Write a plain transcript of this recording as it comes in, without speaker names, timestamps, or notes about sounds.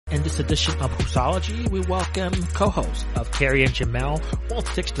In this edition of Hoopsology, we welcome co-host of Cari and Jamel, won't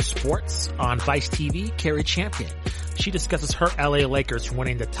stick to sports on Vice TV, Cari Champion. She discusses her LA Lakers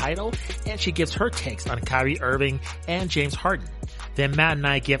winning the title, and she gives her takes on Kyrie Irving and James Harden. Then Matt and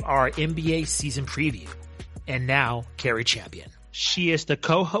I give our NBA season preview. And now, Cari Champion. She is the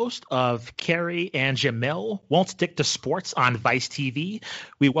co-host of Cari and Jamel, won't stick to sports on Vice TV.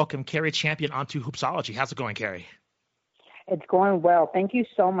 We welcome Cari Champion onto Hoopsology. How's it going, Cari? It's going well. Thank you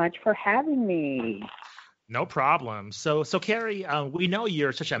so much for having me. No problem. So Cari, we know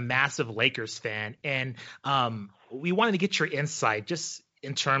you're such a massive Lakers fan, and we wanted to get your insight just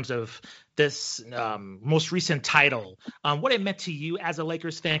in terms of this most recent title, what it meant to you as a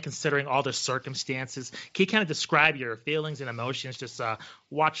Lakers fan, considering all the circumstances. Can you kind of describe your feelings and emotions just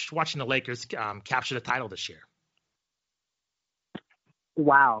watching the Lakers capture the title this year?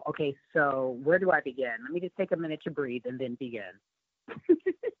 Wow. Okay, so where do I begin? Let me just take a minute to breathe and then begin.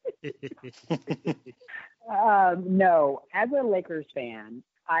 No, as a Lakers fan,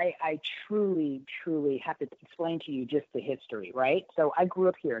 I truly, truly have to explain to you just the history, right? So I grew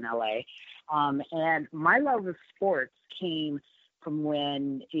up here in LA, and my love of sports came from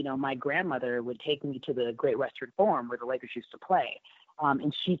when, my grandmother would take me to the Great Western Forum where the Lakers used to play.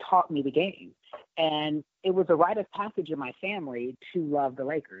 And she taught me the game. And it was a rite of passage in my family to love the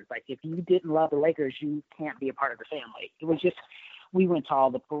Lakers. Like, if you didn't love the Lakers, you can't be a part of the family. It was just, we went to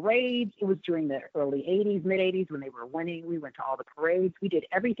all the parades. It was during the early 80s, mid 80s when they were winning. We went to all the parades. We did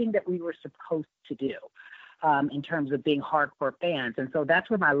everything that we were supposed to do in terms of being hardcore fans. And so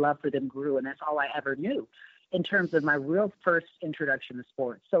that's where my love for them grew. And that's all I ever knew in terms of my real first introduction to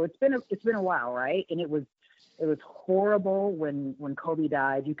sports. So it's been a while, right? And it was horrible when Kobe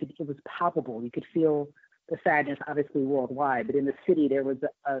died. It was palpable. You could feel the sadness, obviously worldwide, but in the city there was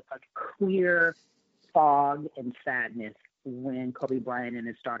a clear fog and sadness when Kobe Bryant and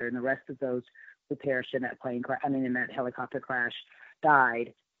his daughter and the rest of those who perished in that in that helicopter crash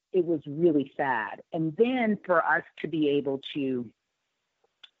died. It was really sad. And then for us to be able to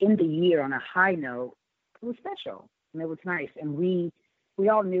end the year on a high note, it was special and it was nice. And we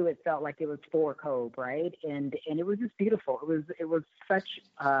all knew it felt like it was for Kobe, right? And it was just beautiful. It was such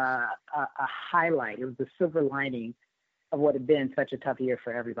a highlight. It was the silver lining of what had been such a tough year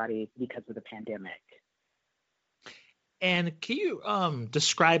for everybody because of the pandemic. And can you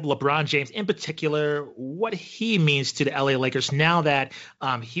describe LeBron James in particular, what he means to the LA Lakers now that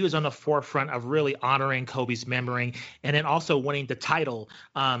he was on the forefront of really honoring Kobe's memory and then also winning the title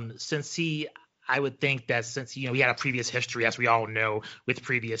I would think that since, he had a previous history, as we all know, with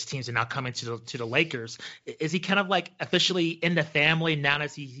previous teams and now coming to the Lakers, is he kind of like officially in the family now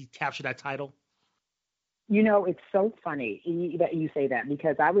that he captured that title? It's so funny that you say that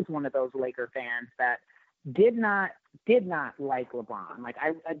because I was one of those Laker fans that did not like LeBron. Like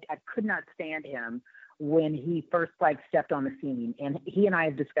I could not stand him when he first stepped on the scene. And he and I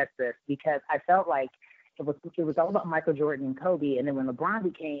have discussed this because I felt like it was all about Michael Jordan and Kobe. And then when LeBron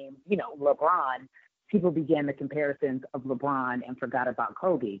became, LeBron, people began the comparisons of LeBron and forgot about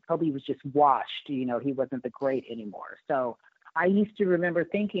Kobe. Kobe was just washed, he wasn't the great anymore. So I used to remember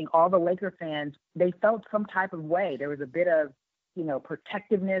thinking all the Laker fans, they felt some type of way. There was a bit of,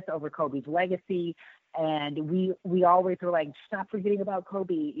 protectiveness over Kobe's legacy. And we always were like, stop forgetting about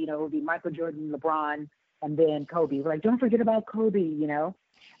Kobe. It would be Michael Jordan, LeBron, and then Kobe. We're like, don't forget about Kobe,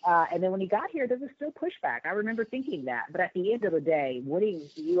 And then when he got here, there was still pushback. I remember thinking that. But at the end of the day, winning,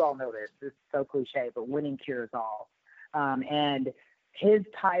 you all know this, it's so cliche, but winning cures all. And his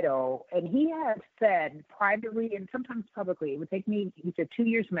title, and he has said privately and sometimes publicly, it would take me, he said, 2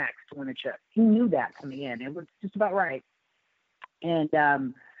 years max to win a chip. He knew that coming in. It was just about right. And,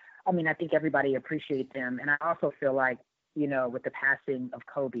 I think everybody appreciates him. And I also feel like, with the passing of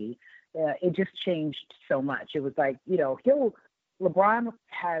Kobe, it just changed so much. It was like, LeBron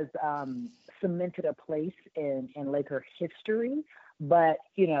has cemented a place in Laker history, but,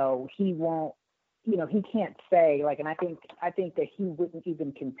 he won't, he can't say and I think that he wouldn't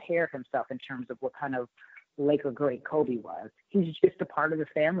even compare himself in terms of what kind of Laker great Kobe was. He's just a part of the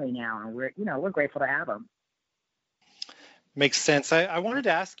family now, and we're grateful to have him. Makes sense. I wanted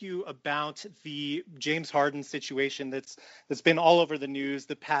to ask you about the James Harden situation that's been all over the news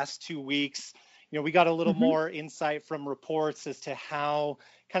the past 2 weeks. We got a little more insight from reports as to how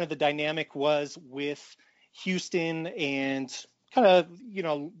kind of the dynamic was with Houston and kind of,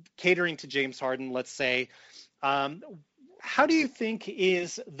 catering to James Harden, let's say. How do you think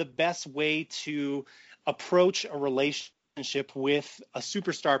is the best way to approach a relationship with a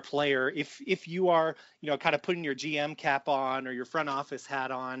superstar player if you are, kind of putting your GM cap on or your front office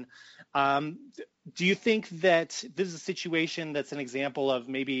hat on? Do you think that this is a situation that's an example of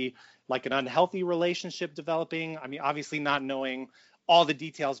maybe like an unhealthy relationship developing? I mean, obviously not knowing all the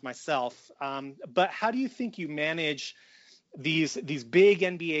details myself, but how do you think you manage these big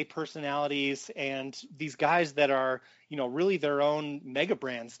NBA personalities and these guys that are, really their own mega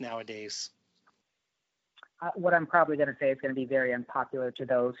brands nowadays? What I'm probably going to say is going to be very unpopular to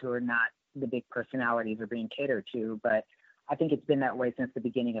those who are not the big personalities are being catered to, but I think it's been that way since the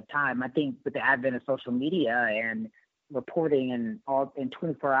beginning of time. I think with the advent of social media and reporting and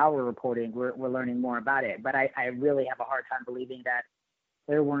 24-hour reporting, we're learning more about it. But I really have a hard time believing that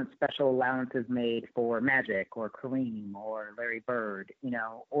there weren't special allowances made for Magic or Kareem or Larry Bird,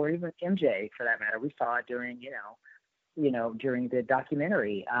 or even MJ for that matter. We saw it during, during the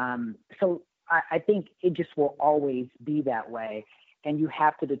documentary. So I think it just will always be that way. And you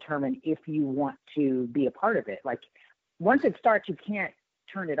have to determine if you want to be a part of it. Like once it starts, you can't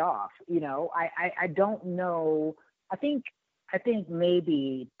turn it off. I don't know. I think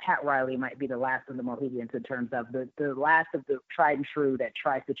maybe Pat Riley might be the last of the Mohegans in terms of the last of the tried and true that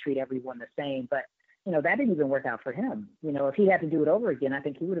tries to treat everyone the same. But, that didn't even work out for him. If he had to do it over again, I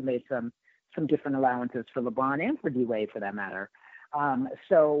think he would have made some different allowances for LeBron and for D-Wade for that matter.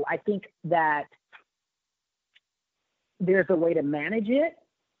 So I think that there's a way to manage it,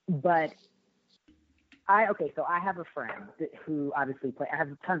 but so I have a friend who obviously I have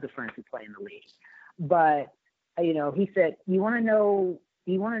tons of friends who play in the league, but he said, you want to know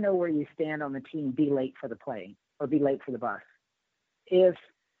where you stand on the team, be late for the play or be late for the bus. If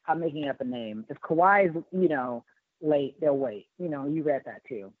I'm making up a name, if Kawhi is, late, they'll wait. You read that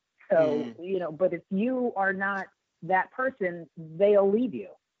too. So, but if you are not that person, they'll leave you.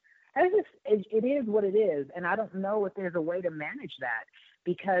 It is what it is. And I don't know if there's a way to manage that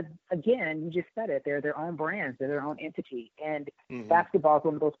because, again, you just said it. They're their own brands. They're their own entity. And basketball is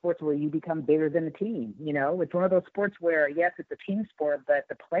one of those sports where you become bigger than the team. It's one of those sports where, yes, it's a team sport, but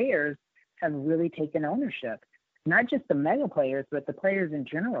the players have really taken ownership. Not just the mega players, but the players in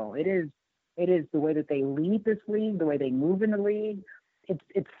general. It is the way that they lead this league, the way they move in the league.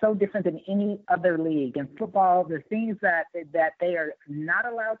 It's so different than any other league. In football, the things that they are not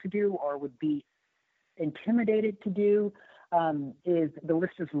allowed to do or would be intimidated to do is the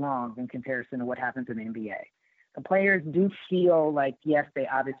list is long in comparison to what happens in the NBA. The players do feel like, yes, they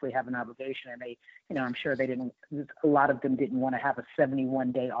obviously have an obligation, and they, I'm sure a lot of them didn't want to have a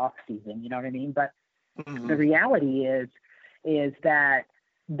 71-day off season. You know what I mean? But the reality is that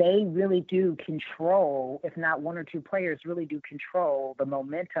they really do control, if not one or two players really do control the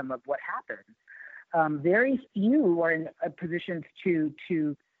momentum of what happens. Very few are in positions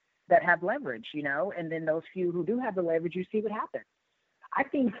to that have leverage, and then those few who do have the leverage, you see what happens.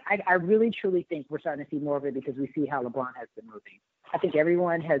 I really truly think we're starting to see more of it because we see how LeBron has been moving. I think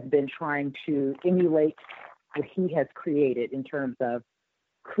everyone has been trying to emulate what he has created in terms of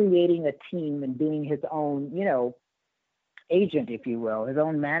creating a team and being his own, agent, if you will, his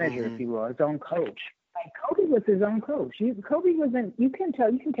own manager, if you will, his own coach. Like Kobe was his own coach. Kobe wasn't. You can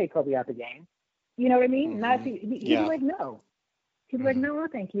take Kobe out the game. You know what I mean? Not he'd be like, no. He'd be like, no,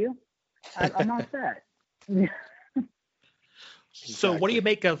 thank you. I'm all set. So what do you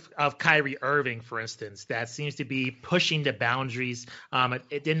make of Kyrie Irving, for instance, that seems to be pushing the boundaries?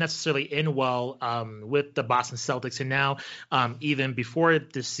 It didn't necessarily end well with the Boston Celtics. And now even before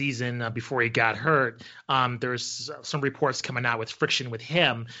this season, before he got hurt, there's some reports coming out with friction with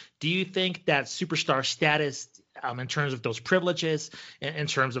him. Do you think that superstar status in terms of those privileges, in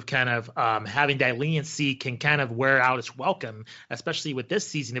terms of kind of having that leniency can kind of wear out its welcome, especially with this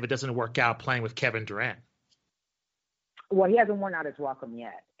season if it doesn't work out playing with Kevin Durant? Well, he hasn't worn out his welcome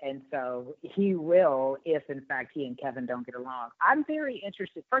yet. And so he will if, in fact, he and Kevin don't get along. I'm very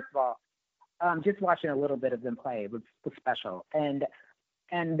interested. First of all, just watching a little bit of them play was special. And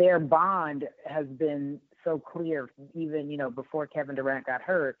their bond has been so clear, even, before Kevin Durant got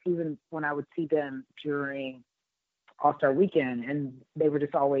hurt, even when I would see them during All-Star Weekend, and they were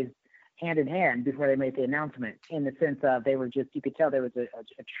just always hand in hand before they made the announcement, in the sense of they were just, you could tell there was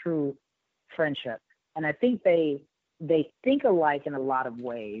a true friendship. And I think they think alike in a lot of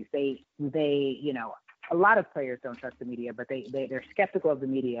ways. They a lot of players don't trust the media, but they're skeptical of the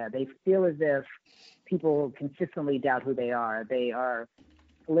media. They feel as if people consistently doubt who they are. They are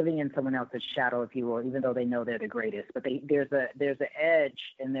living in someone else's shadow, if you will, even though they know they're the greatest. But there's an edge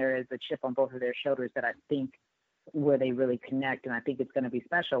and there is a chip on both of their shoulders that I think where they really connect, and I think it's going to be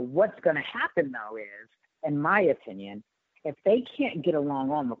special. What's going to happen, though, is, in my opinion, if they can't get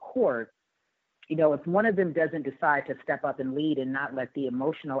along on the court, if one of them doesn't decide to step up and lead and not let the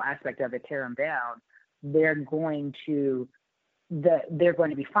emotional aspect of it tear them down, they're going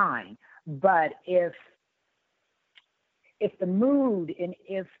to be fine. But if the mood and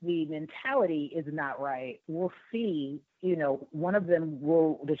if the mentality is not right, we'll see, one of them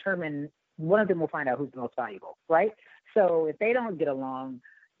will find out who's the most valuable, right? So if they don't get along,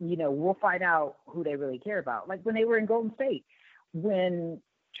 we'll find out who they really care about. Like when they were in Golden State, when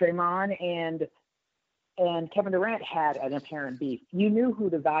Draymond and Kevin Durant had an apparent beef, you knew who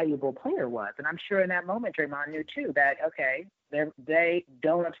the valuable player was. And I'm sure in that moment, Draymond knew too that, okay, they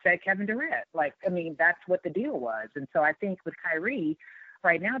don't upset Kevin Durant. That's what the deal was. And so I think with Kyrie,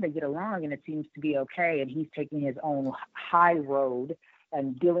 right now they get along and it seems to be okay. And he's taking his own high road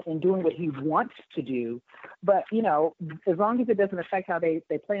and doing what he wants to do. But, as long as it doesn't affect how they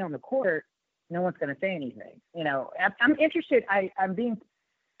play on the court, no one's going to say anything. I'm interested. I'm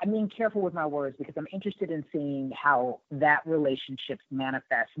being careful with my words because I'm interested in seeing how that relationship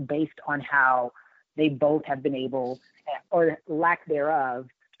manifests based on how they both have been able, or lack thereof,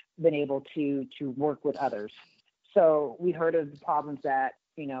 been able to work with others. So we heard of the problems that,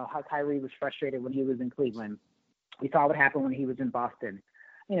 how Kyrie was frustrated when he was in Cleveland. We saw what happened when he was in Boston.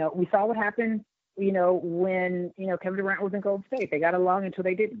 We saw what happened, when, Kevin Durant was in Golden State. They got along until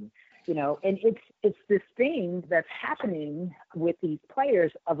they didn't. And it's this thing that's happening with these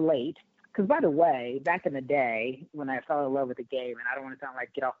players of late. Because by the way, back in the day when I fell in love with the game, and I don't want to sound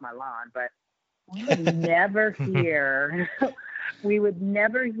like get off my lawn, but we would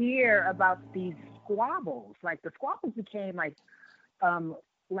never hear about these squabbles. Like the squabbles became like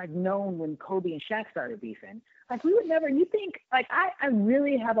known when Kobe and Shaq started beefing. Like we would never. You think like I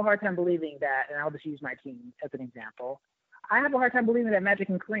really have a hard time believing that, and I'll just use my team as an example. I have a hard time believing that Magic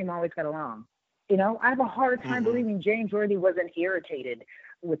and Kareem always got along. I have a hard time believing James Worthy wasn't irritated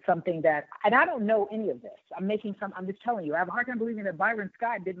with something that, and I don't know any of this. I'm just telling you, I have a hard time believing that Byron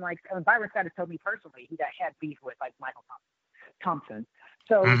Scott didn't like, Byron Scott has told me personally he had beef with like Michael Thompson.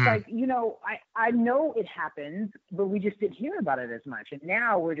 So it's like, I know it happens, but we just didn't hear about it as much. And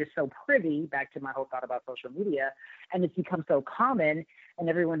now we're just so privy, back to my whole thought about social media, and it's become so common and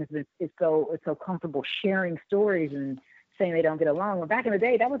everyone is so comfortable sharing stories and saying they don't get along. Well, back in the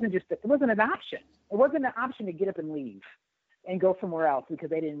day, it wasn't an option. It wasn't an option to get up and leave and go somewhere else because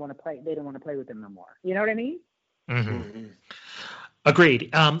they didn't want to play. They didn't want to play with them no more. You know what I mean? Mm-hmm. Agreed.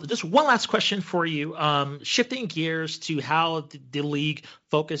 Just one last question for you. Shifting gears to how the league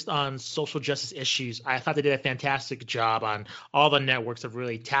focused on social justice issues. I thought they did a fantastic job on all the networks of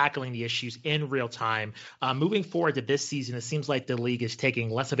really tackling the issues in real time. Moving forward to this season, it seems like the league is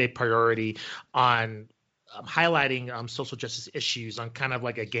taking less of a priority on highlighting social justice issues on kind of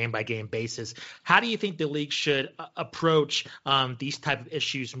like a game-by-game basis. How do you think the league should approach these type of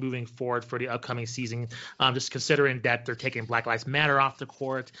issues moving forward for the upcoming season, just considering that they're taking Black Lives Matter off the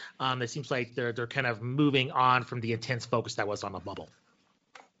court? It seems like they're kind of moving on from the intense focus that was on the bubble.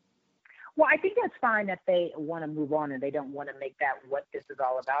 Well, I think that's fine that they want to move on and they don't want to make that what this is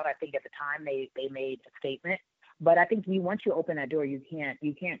all about. I think at the time they made a statement, but I think once you open that door, you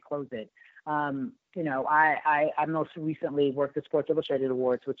can't close it. I most recently worked the Sports Illustrated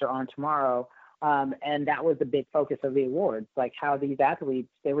Awards, which are on tomorrow. And that was the big focus of the awards, like how these athletes,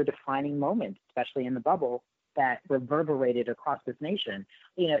 they were defining moments, especially in the bubble, that reverberated across this nation.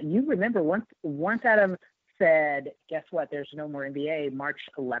 You remember once Adam said, guess what, there's no more NBA, March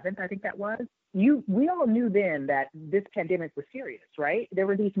 11th, I think that was. We all knew then that this pandemic was serious, right? There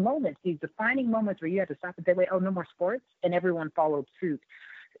were these moments, these defining moments where you had to stop and say, wait, oh, no more sports? And everyone followed suit.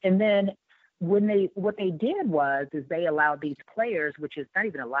 And then what they did was they allowed these players, which is not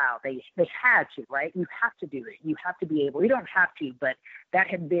even allowed, they had to, right? You have to do it. You have to be able, you don't have to, but that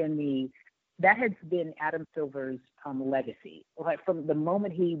has been Adam Silver's legacy. Like from the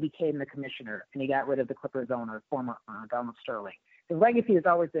moment he became the commissioner and he got rid of the Clippers owner, former Donald Sterling. The legacy has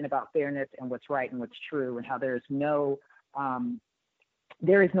always been about fairness and what's right and what's true, and how there is no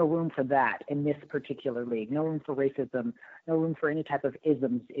room for that in this particular league. No room for racism, no room for any type of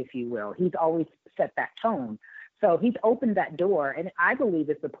isms, if you will. He's always set that tone. So he's opened that door. And I believe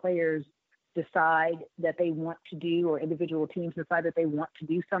if the players decide that they want to do, or individual teams decide that they want to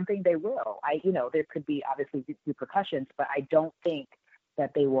do something, they will. There could be obviously repercussions, but I don't think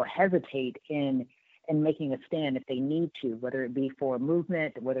that they will hesitate in making a stand if they need to, whether it be for a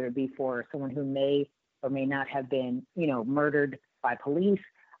movement, whether it be for someone who may or may not have been, murdered by police.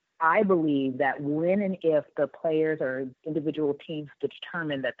 I believe that when and if the players or individual teams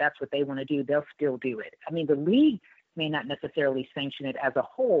determine that that's what they want to do, they'll still do it. I mean, the league may not necessarily sanction it as a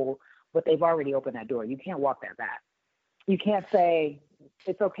whole, but they've already opened that door. You can't walk that back. You can't say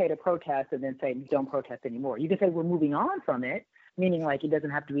it's okay to protest and then say don't protest anymore. You can say we're moving on from it, meaning like it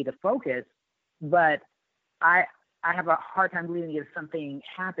doesn't have to be the focus. But I have a hard time believing if something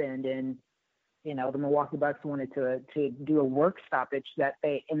happened and, the Milwaukee Bucks wanted to do a work stoppage that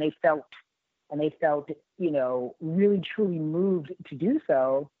they felt, really truly moved to do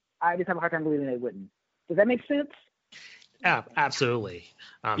so. I just have a hard time believing they wouldn't. Does that make sense? Yeah, absolutely.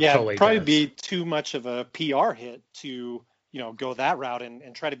 Yeah, Totally it'd probably does. be too much of a PR hit to, go that route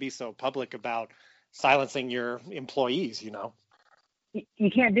and try to be so public about silencing your employees,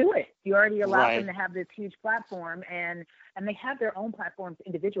 You can't do it. You already allowed them Right. to have this huge platform, and they have their own platforms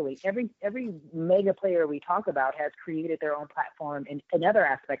individually. Every mega player we talk about has created their own platform in other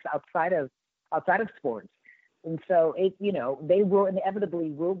aspects outside of sports. And so they will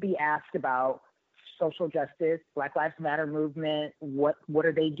inevitably be asked about social justice, Black Lives Matter movement. What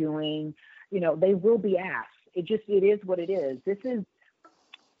are they doing? They will be asked. It is what it is. This is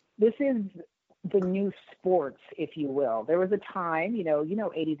the new sports, if you will. There was a time,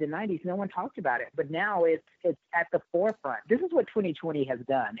 80s and 90s, no one talked about it, but now it's at the forefront. This is what 2020 has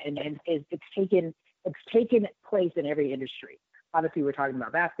done, and it's taken place in every industry. Obviously, we're talking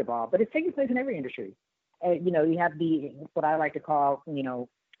about basketball, but it's taking place in every industry. You have what I like to call,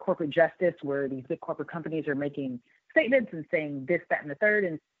 corporate justice, where these big corporate companies are making statements and saying this, that, and the third,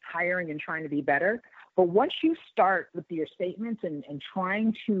 and hiring and trying to be better. But once you start with your statements and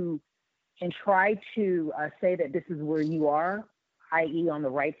try to say that this is where you are, i.e. on the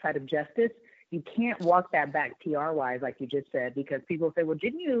right side of justice, you can't walk that back PR-wise, like you just said, because people say, well,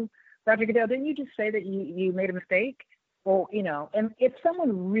 Roger Goodell, didn't you just say that you made a mistake? Well, and if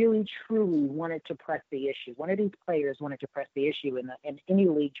someone really, truly wanted to press the issue, one of these players wanted to press the issue and any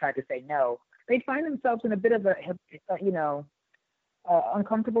league tried to say no, they'd find themselves in a bit of a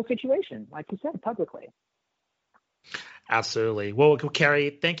uncomfortable situation, like you said, publicly. Absolutely. Well,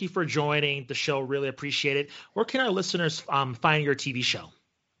 Cari, thank you for joining the show. Really appreciate it. Where can our listeners find your TV show?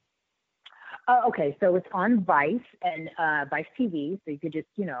 Okay, so it's on Vice and Vice TV. So you could just,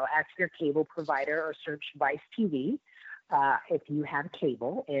 ask your cable provider or search Vice TV if you have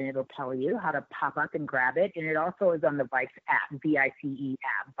cable, and it'll tell you how to pop up and grab it. And it also is on the Vice app, VICE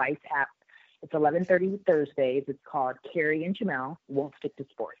app, Vice app. It's 11:30 Thursdays. It's called Cari and Jamel Won't Stick to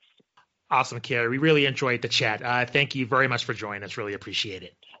Sports. Awesome, Cari. We really enjoyed the chat. Thank you very much for joining us. Really appreciate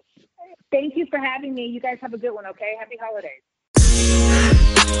it. Thank you for having me. You guys have a good one, okay? Happy holidays.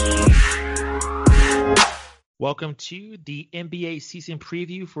 Welcome to the NBA season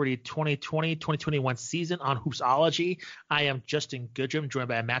preview for the 2020-2021 season on Hoopsology. I am Justin Goodrum, joined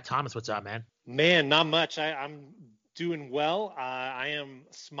by Matt Thomas. What's up, man? Man, not much. I'm doing well. I am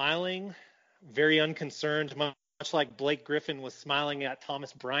smiling, very unconcerned, much like Blake Griffin was smiling at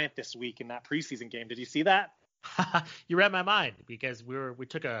Thomas Bryant this week in that preseason game. Did you see that? You read my mind because we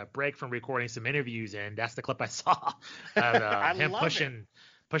took a break from recording some interviews, and that's the clip I saw of him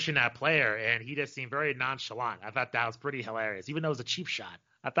pushing that player, and he just seemed very nonchalant. I thought that was pretty hilarious, even though it was a cheap shot.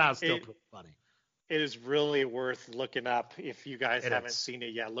 I thought it was still pretty funny. It is really worth looking up if you guys haven't seen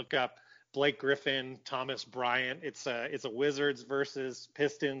it yet. Look up Blake Griffin, Thomas Bryant. It's a Wizards versus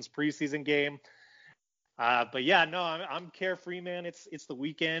Pistons preseason game. But yeah, no, I'm carefree, man. It's the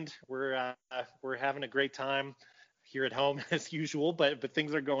weekend. We're having a great time here at home as usual, but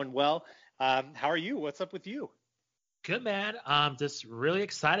things are going well. How are you? What's up with you? Good, man. Just really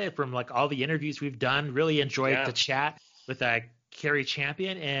excited from all the interviews we've done. Really enjoyed the chat with Cari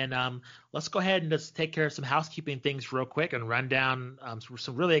Champion, and let's go ahead and just take care of some housekeeping things real quick and run down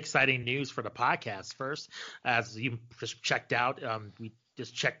some really exciting news for the podcast first. As you just checked out, we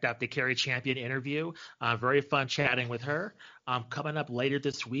just checked out the Cari Champion interview. Very fun chatting with her. Coming up later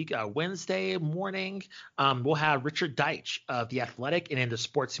this week, Wednesday morning, we'll have Richard Deitch of The Athletic and in the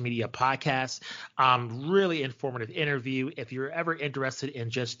Sports Media Podcast. Really informative interview. If you're ever interested in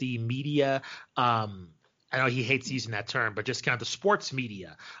just the media, I know he hates using that term, but just kind of the sports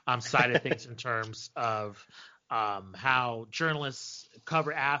media side of things in terms of how journalists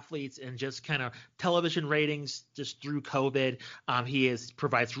cover athletes and just kind of television ratings just through COVID. He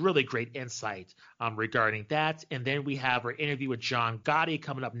provides really great insight regarding that. And then we have our interview with John Gotti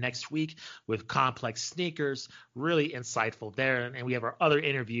coming up next week with Complex Sneakers. Really insightful there. And we have our other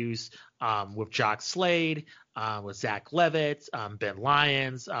interviews with Jock Slade, with Zach Levitt, Ben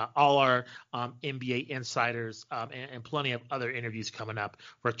Lyons, all our NBA insiders, and plenty of other interviews coming up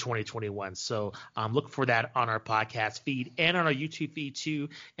for 2021. So look for that on our podcast feed and on our YouTube feed too.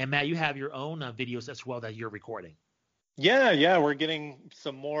 And Matt, you have your own videos as well that you're recording. Yeah, we're getting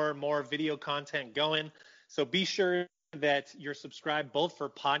some more video content going. So be sure that you're subscribed both for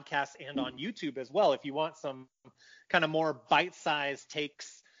podcasts and on YouTube as well if you want some kind of more bite-sized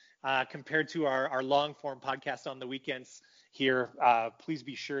takes compared to our long form podcast on the weekends here. Please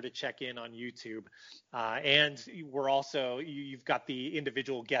be sure to check in on YouTube. And we're also, you've got the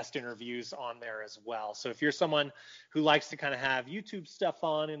individual guest interviews on there as well. So if you're someone who likes to kind of have YouTube stuff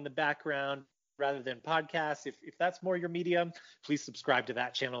on in the background rather than podcasts, if that's more your medium, please subscribe to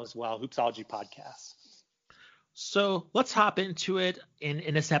that channel as well, Hoopsology Podcasts. So let's hop into it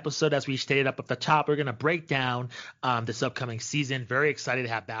in this episode. As we stated up at the top, we're going to break down this upcoming season. Very excited to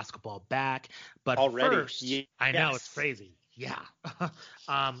have basketball back. But already, first, yes. I know it's crazy. Yeah.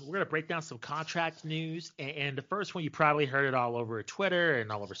 We're going to break down some contract news. And the first one, you probably heard it all over Twitter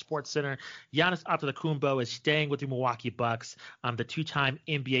and all over SportsCenter. Giannis Antetokounmpo is staying with the Milwaukee Bucks. The two-time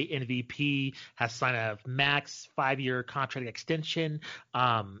NBA MVP has signed a max 5-year contract extension.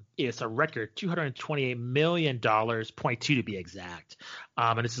 It's a record $228 million, 0.2 to be exact.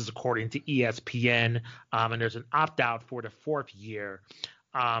 And this is according to ESPN. And there's an opt-out for the 4th year.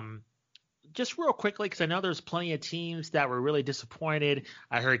 Just real quickly, because I know there's plenty of teams that were really disappointed.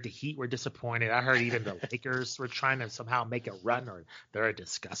 I heard the Heat were disappointed. I heard even the Lakers were trying to somehow make a run, or they're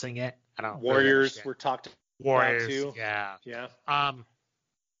discussing it. I don't. Warriors really were talked Warriors, about too. Yeah.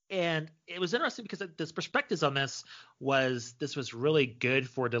 And it was interesting because this perspectives on this was really good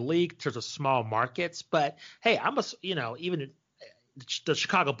for the league in terms of small markets. But hey, even the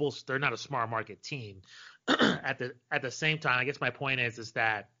Chicago Bulls, they're not a small market team. At the same time, I guess my point is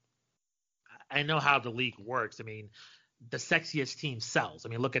that I know how the league works. I mean, the sexiest team sells. I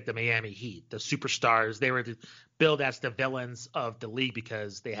mean, look at the Miami Heat, the superstars. They were billed as the villains of the league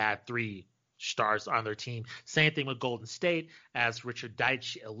because they had 3 stars on their team. Same thing with Golden State, as Richard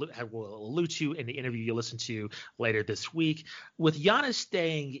Deitch will allude to in the interview you'll listen to later this week. With Giannis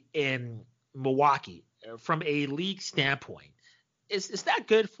staying in Milwaukee, from a league standpoint, is that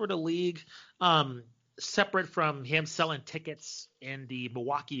good for the league? Separate from him selling tickets in the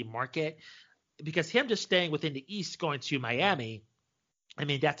Milwaukee market, because him just staying within the East going to Miami, I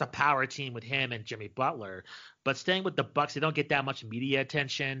mean, that's a power team with him and Jimmy Butler. But staying with the Bucks, they don't get that much media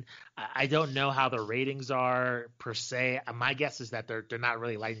attention. I don't know how the ratings are per se. My guess is that they're not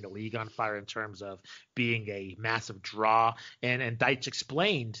really lighting the league on fire in terms of being a massive draw. And Deitch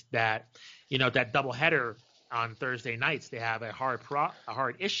explained that, that doubleheader on Thursday nights, they have a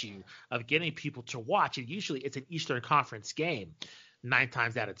hard issue of getting people to watch. And usually it's an Eastern Conference game 9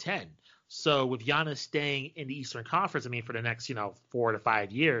 times out of 10. So with Giannis staying in the Eastern Conference, I mean, for the next, 4 to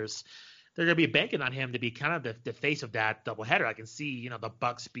 5 years, they're going to be banking on him to be kind of the face of that doubleheader. I can see, the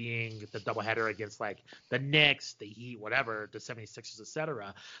Bucks being the doubleheader against like the Knicks, the Heat, whatever, the 76ers,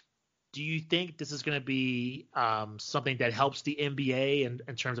 etc. Do you think this is going to be something that helps the NBA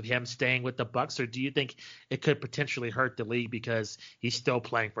in terms of him staying with the Bucks, or do you think it could potentially hurt the league because he's still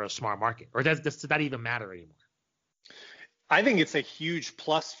playing for a small market, or does that even matter anymore? I think it's a huge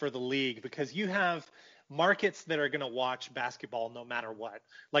plus for the league because you have markets that are going to watch basketball no matter what.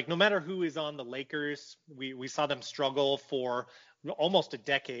 Like no matter who is on the Lakers, we saw them struggle for almost a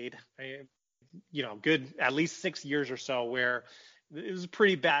decade, good at least 6 years or so, where it was a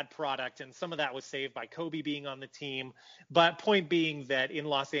pretty bad product. And some of that was saved by Kobe being on the team. But point being that in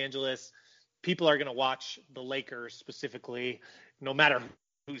Los Angeles, people are going to watch the Lakers specifically, no matter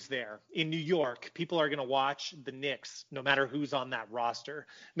who's there. In New York, people are going to watch the Knicks, no matter who's on that roster.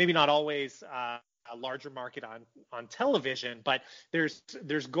 Maybe not always a larger market on television, but there's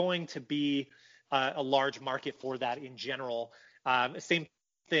going to be a large market for that in general. Same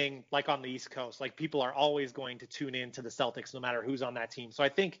thing like on the East Coast. Like people are always going to tune in to the Celtics, no matter who's on that team. So I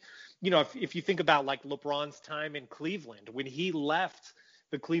think, if you think about like LeBron's time in Cleveland, when he left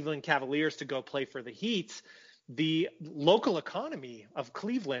the Cleveland Cavaliers to go play for the Heat, the local economy of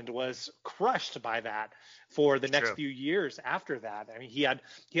Cleveland was crushed by that for the next few years after that. I mean, he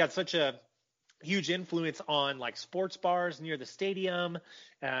had such a huge influence on like sports bars near the stadium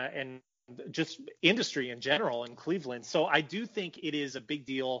and just industry in general in Cleveland. So I do think it is a big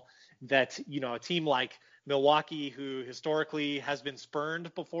deal that, a team like Milwaukee, who historically has been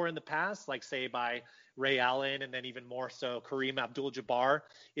spurned before in the past, like say by Ray Allen and then even more so Kareem Abdul-Jabbar,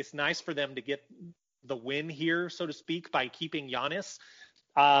 it's nice for them to get the win here, so to speak, by keeping Giannis.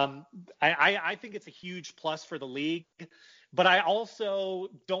 I think it's a huge plus for the league, but I also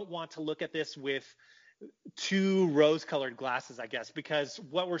don't want to look at this with too rose-colored glasses, I guess, because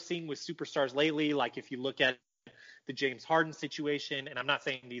what we're seeing with superstars lately, like if you look at the James Harden situation, and I'm not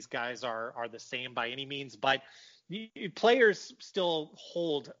saying these guys are the same by any means, but players still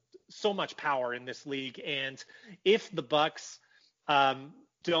hold so much power in this league, and if the Bucks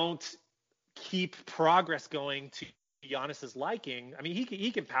don't keep progress going Giannis's liking. I mean,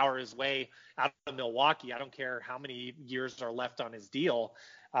 he can power his way out of Milwaukee. I don't care how many years are left on his deal.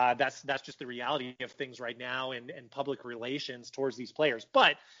 That's just the reality of things right now and public relations towards these players.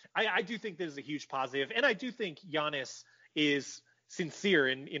 But I do think this is a huge positive, and I do think Giannis is sincere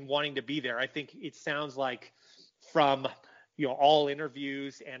in wanting to be there. I think it sounds like from all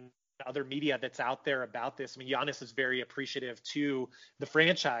interviews and other media that's out there about this. I mean, Giannis is very appreciative to the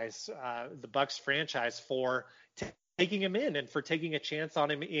franchise, the Bucks franchise, for taking him in and for taking a chance on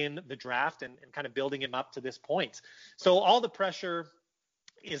him in the draft and kind of building him up to this point. So all the pressure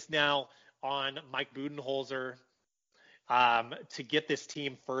is now on Mike Budenholzer to get this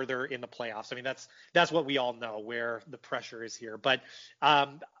team further in the playoffs. I mean, that's what we all know, where the pressure is here. But I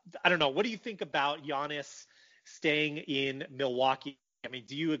don't know. What do you think about Giannis staying in Milwaukee? I mean,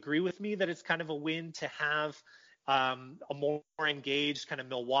 do you agree with me that it's kind of a win to have a more engaged kind of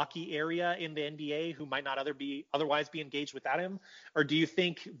Milwaukee area in the NBA who might not otherwise be engaged without him? Or do you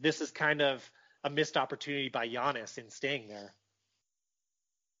think this is kind of a missed opportunity by Giannis in staying there?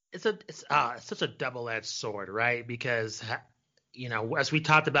 It's such a double-edged sword, right? Because, as we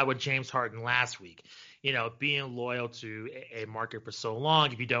talked about with James Harden last week, being loyal to a market for so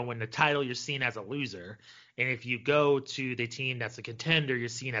long, if you don't win the title, you're seen as a loser. And if you go to the team that's a contender, you're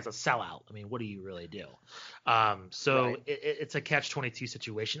seen as a sellout. I mean, what do you really do? Right. It's a catch-22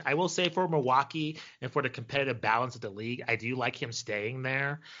 situation. I will say for Milwaukee and for the competitive balance of the league, I do like him staying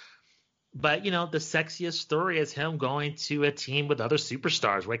there. But, the sexiest story is him going to a team with other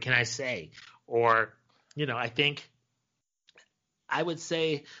superstars. What can I say? Or, I would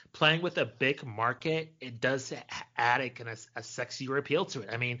say playing with a big market, it does add a sexier appeal to it.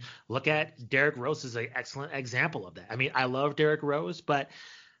 I mean, look at Derrick Rose is an excellent example of that. I mean, I love Derrick Rose, but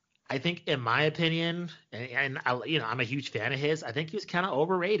I think, in my opinion, and I'm a huge fan of his, I think he was kind of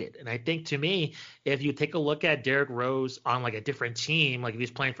overrated. And I think, to me, if you take a look at Derrick Rose on like a different team, like if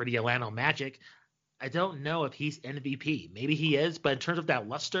he's playing for the Orlando Magic, I don't know if he's MVP. Maybe he is, but in terms of that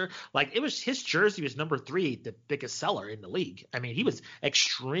luster, like his jersey was number 3, the biggest seller in the league. I mean, he was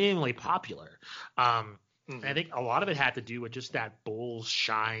extremely popular. And I think a lot of it had to do with just that Bulls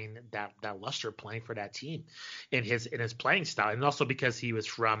shine, that luster playing for that team in his playing style, and also because he was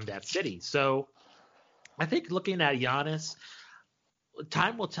from that city. So I think looking at Giannis,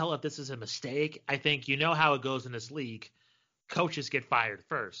 time will tell if this is a mistake. I think how it goes in this league. Coaches get fired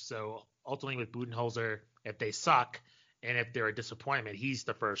first. So ultimately with Budenholzer, if they suck and if they're a disappointment, he's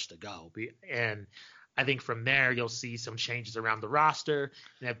the first to go. And I think from there, you'll see some changes around the roster.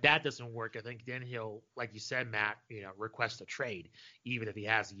 And if that doesn't work, I think then he'll, like you said, Matt, request a trade, even if he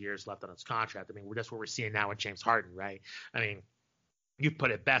has years left on his contract. I mean, that's what we're seeing now with James Harden, right? I mean, you've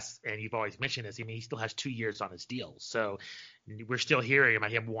put it best, and you've always mentioned this. I mean, he still has 2 years on his deal. So we're still hearing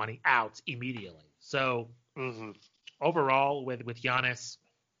about him wanting out immediately. So overall, with Giannis,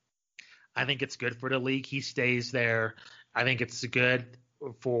 I think it's good for the league. He stays there. I think it's good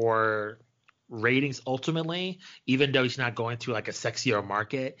for ratings ultimately, even though he's not going to like a sexier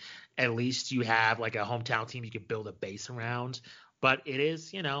market. At least you have like a hometown team you can build a base around. But it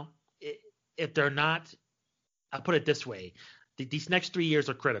is, if they're not, I'll put it this way, these next 3 years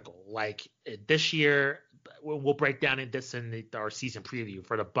are critical. Like this year, we'll break down in this in our season preview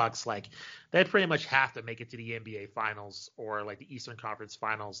for the Bucks. Like they pretty much have to make it to the NBA Finals or like the Eastern Conference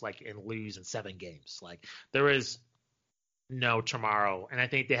Finals, like and lose in 7 games. Like there is no tomorrow, and I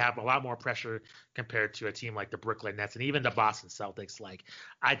think they have a lot more pressure compared to a team like the Brooklyn Nets and even the Boston Celtics. Like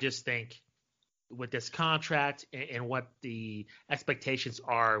I just think with this contract and what the expectations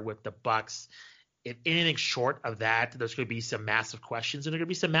are with the Bucks, if anything short of that, there's going to be some massive questions and there's going to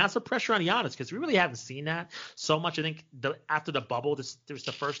be some massive pressure on Giannis because we really haven't seen that so much. I think after the bubble, this was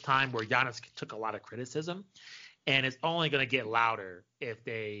the first time where Giannis took a lot of criticism, and it's only going to get louder if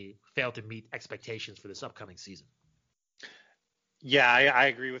they fail to meet expectations for this upcoming season. Yeah, I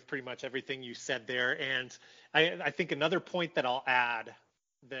agree with pretty much everything you said there. And I think another point that I'll add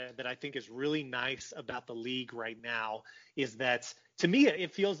that I think is really nice about the league right now is that, to me,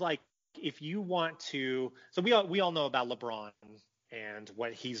 it feels like if you want to – so we all know about LeBron and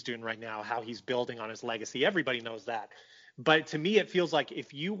what he's doing right now, how he's building on his legacy. Everybody knows that. But to me, it feels like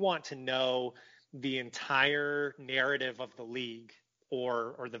if you want to know the entire narrative of the league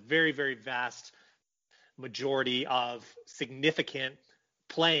or the very, very vast – majority of significant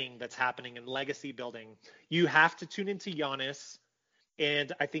playing that's happening in legacy building, you have to tune into Giannis,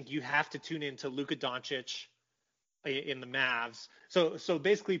 and I think you have to tune into Luka Doncic in the Mavs. So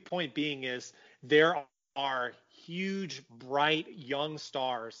basically, point being is there are huge, bright, young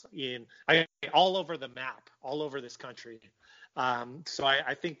stars all over the map, all over this country. So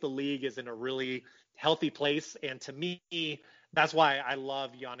I think the league is in a really healthy place. And to me, that's why I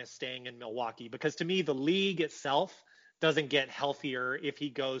love Giannis staying in Milwaukee, because to me, the league itself doesn't get healthier if he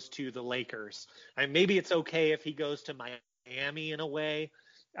goes to the Lakers. I mean, maybe it's okay if he goes to Miami in a way.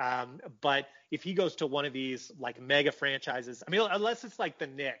 But if he goes to one of these like mega franchises, I mean, unless it's like the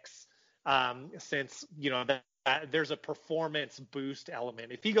Knicks, since, there's a performance boost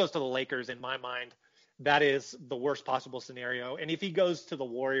element. If he goes to the Lakers, in my mind, that is the worst possible scenario. And if he goes to the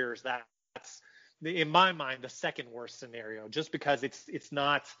Warriors, that's, in my mind, the second worst scenario, just because it's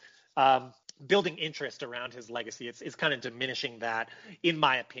not building interest around his legacy. It's kind of diminishing that, in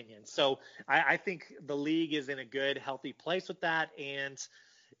my opinion. So I think the league is in a good, healthy place with that. And,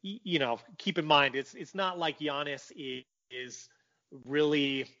 keep in mind, it's not like Giannis is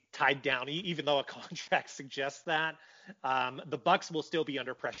really tied down, even though a contract suggests that. The Bucks will still be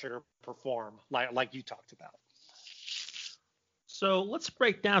under pressure to perform, like you talked about. So let's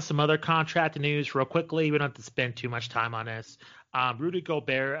break down some other contract news real quickly. We don't have to spend too much time on this. Rudy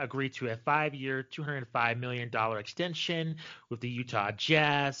Gobert agreed to a 5-year, $205 million extension with the Utah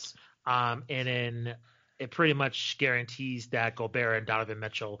Jazz. And then it pretty much guarantees that Gobert and Donovan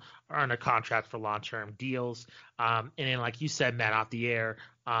Mitchell are under contract for long-term deals. And then, like you said, Matt, off the air,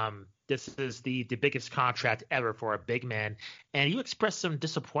 this is the biggest contract ever for a big man. And you expressed some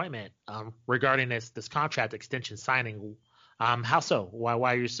disappointment regarding this contract extension signing. How so?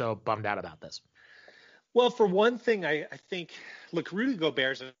 Why are you so bummed out about this? Well, for one thing, I think, look, Rudy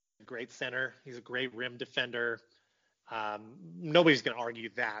Gobert's a great center. He's a great rim defender. Nobody's going to argue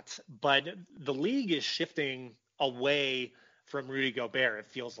that. But the league is shifting away from Rudy Gobert, it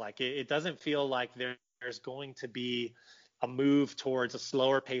feels like. It doesn't feel like there's going to be a move towards a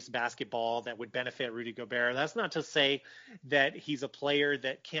slower paced basketball that would benefit Rudy Gobert. That's not to say that he's a player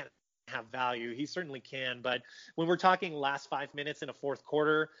that can't have value. He certainly can. But when we're talking last 5 minutes in a fourth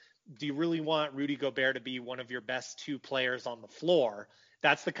quarter, do you really want Rudy Gobert to be one of your best two players on the floor?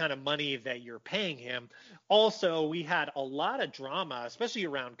 That's the kind of money that you're paying him. Also, we had a lot of drama, especially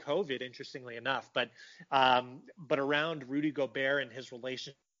around COVID, interestingly enough, but around Rudy Gobert and his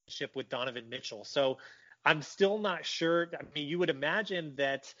relationship with Donovan Mitchell. So I'm still not sure. I mean, you would imagine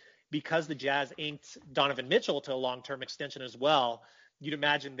that because the Jazz inked Donovan Mitchell to a long-term extension as well, you'd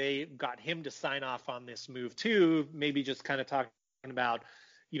imagine they got him to sign off on this move too, maybe just kind of talking about,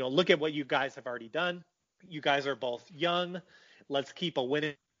 look at what you guys have already done. You guys are both young. Let's keep a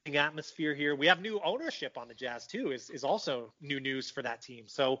winning atmosphere here. We have new ownership on the Jazz too, is also new news for that team.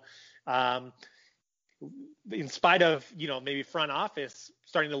 So in spite of, maybe front office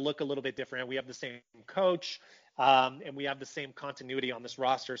starting to look a little bit different, we have the same coach and we have the same continuity on this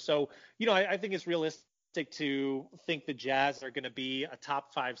roster. So, I think it's realistic to think the Jazz are going to be a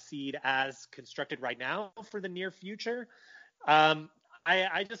top 5 seed as constructed right now for the near future.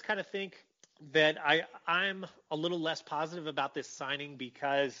 I just kind of think that I'm a little less positive about this signing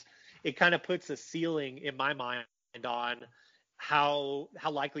because it kind of puts a ceiling in my mind on how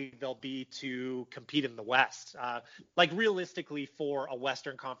likely they'll be to compete in the West, like realistically for a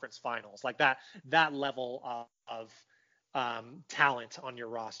Western Conference Finals, like that level of talent on your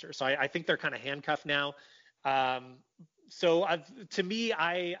roster. So I think they're kind of handcuffed now. To me,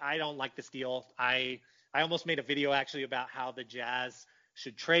 I don't like this deal. I almost made a video actually about how the Jazz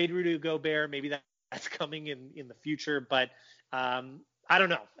should trade Rudy Gobert. Maybe that's coming in the future, but I don't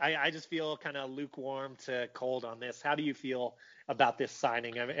know. I just feel kind of lukewarm to cold on this. How do you feel about this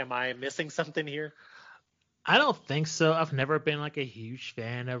signing? Am I missing something here? I don't think so. I've never been like a huge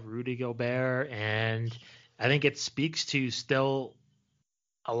fan of Rudy Gobert, and I think it speaks to still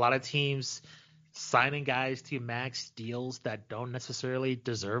a lot of teams signing guys to max deals that don't necessarily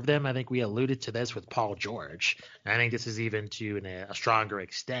deserve them. I think we alluded to this with Paul George. I think this is even to a stronger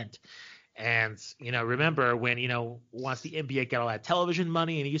extent. And, remember when, once the NBA got all that television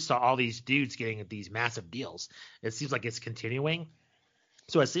money and you saw all these dudes getting these massive deals, it seems like it's continuing.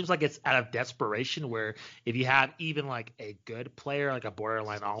 So it seems like it's out of desperation where if you have even like a good player, like a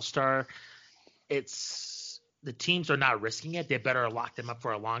borderline all-star, the teams are not risking it. They better lock them up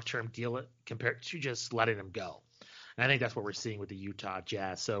for a long-term deal compared to just letting them go. And I think that's what we're seeing with the Utah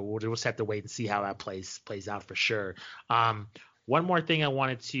Jazz. So we'll just have to wait and see how that plays out for sure. One more thing I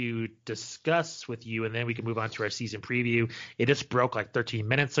wanted to discuss with you, and then we can move on to our season preview. It just broke like 13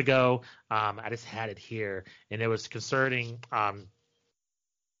 minutes ago. I just had it here, and it was concerning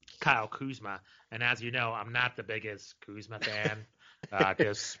Kyle Kuzma. And as you know, I'm not the biggest Kuzma fan.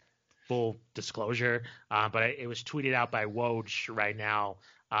 Just full disclosure, but it was tweeted out by Woj right now.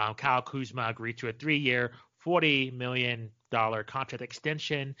 Kyle Kuzma agreed to a 3-year, $40 million contract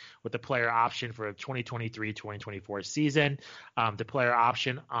extension with the player option for the 2023-2024 season. The player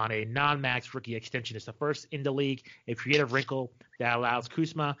option on a non-max rookie extension is the first in the league, a creative wrinkle that allows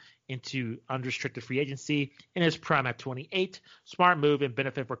Kuzma into unrestricted free agency in his prime at 28. Smart move and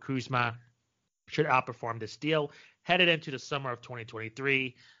benefit for Kuzma should outperform this deal headed into the summer of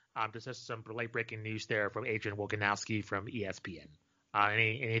 2023. This is some late breaking news there from Adrian Wojnarowski from ESPN.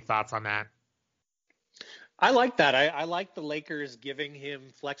 Any thoughts on that? I like that. I like the Lakers giving him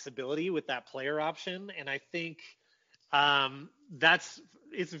flexibility with that player option, and I think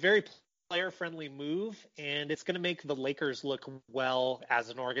it's a very player-friendly move, and it's going to make the Lakers look well as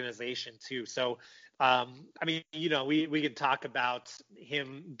an organization too. So, I mean, we could talk about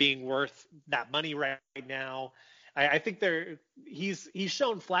him being worth that money right now. I think he's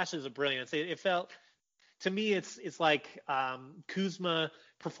shown flashes of brilliance. It felt to me, it's like Kuzma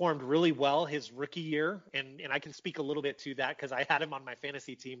performed really well his rookie year, and I can speak a little bit to that because I had him on my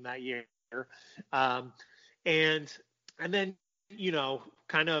fantasy team that year. And then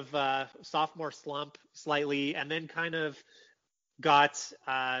kind of sophomore slump slightly, and then kind of got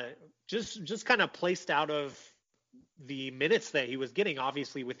just kind of placed out of the minutes that he was getting,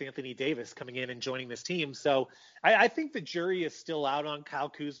 obviously with Anthony Davis coming in and joining this team. So I think the jury is still out on Kyle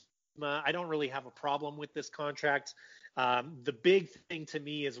Kuzma. I don't really have a problem with this contract. The big thing to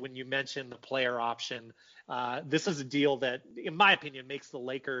me is when you mention the player option. This is a deal that, in my opinion, makes the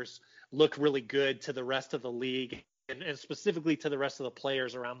Lakers look really good to the rest of the league, and specifically to the rest of the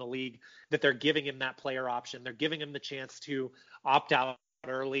players around the league, that they're giving him that player option. They're giving him the chance to opt out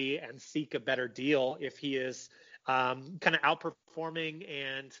early and seek a better deal if he is kind of outperforming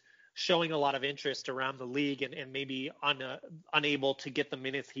and showing a lot of interest around the league and maybe unable to get the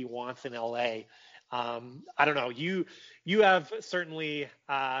minutes he wants in LA. I don't know. You have certainly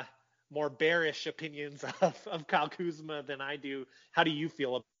more bearish opinions of Kyle Kuzma than I do. How do you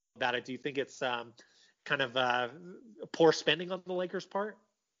feel about it? Do you think it's kind of poor spending on the Lakers' part?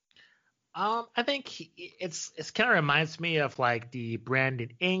 I think it's kind of reminds me of like the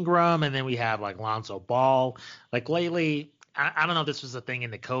Brandon Ingram, and then we have like Lonzo Ball. Like lately, I don't know if this was a thing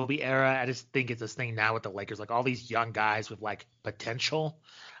in the Kobe era. I just think it's this thing now with the Lakers, like all these young guys with like potential.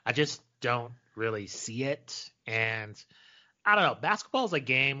 I just don't really see it. And I don't know. Basketball is a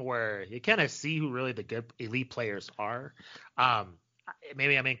game where you kind of see who really the good elite players are.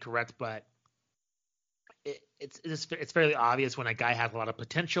 Maybe I'm incorrect, but it's fairly obvious when a guy has a lot of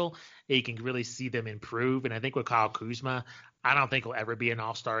potential, you can really see them improve. And I think with Kyle Kuzma, I don't think he'll ever be an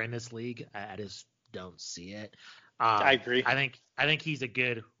all-star in this league. I just don't see it. I agree. I think he's a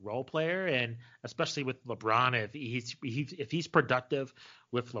good role player, and especially with LeBron, if he's productive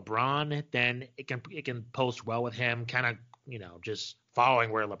with LeBron, then it can post well with him, kind of just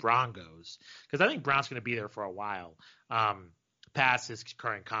following where LeBron goes, because I think Brown's going to be there for a while, past his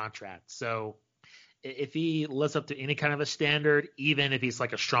current contract. So if he lives up to any kind of a standard, even if he's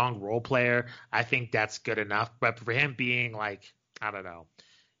like a strong role player, I think that's good enough. But for him being like, I don't know,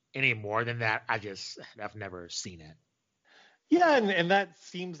 any more than that, I've never seen it. Yeah, and that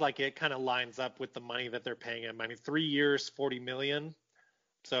seems like it kind of lines up with the money that they're paying him. I mean, 3 years, $40 million.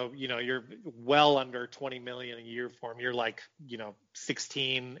 So, you're well under $20 million a year for him. You're like,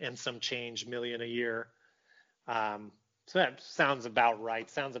 16 and some change million a year. So that sounds about right.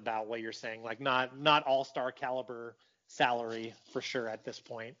 Sounds about what you're saying. Like not all-star caliber salary for sure at this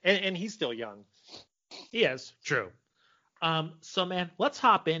point. And he's still young. Yes, true. So, man, let's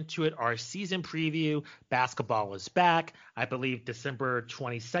hop into it. Our season preview. Basketball is back. I believe December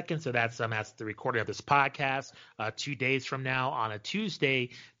 22nd. So that's the recording of this podcast. 2 days from now on a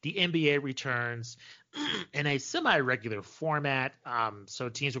Tuesday, the NBA returns in a semi-regular format. So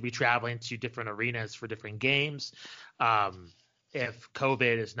teams will be traveling to different arenas for different games. If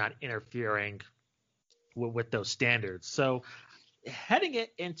COVID is not interfering with those standards. So heading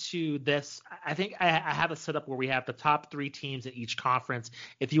it into this, I think I have a setup where we have the top 3 teams in each conference.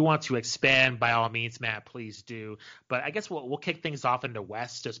 If you want to expand, by all means, Matt, please do. But I guess we'll kick things off in the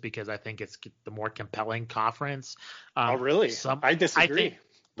West just because I think it's the more compelling conference. Oh, really? I disagree.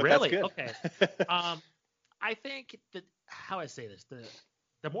 But really? That's good. Okay. I think that, how I say this,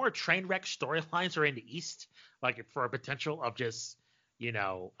 the more train wreck storylines are in the East, like for a potential of just,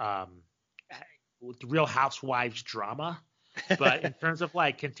 Real Housewives drama. But in terms of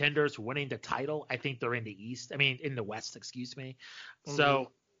like contenders winning the title, I think they're in the East. I mean, in the West, excuse me.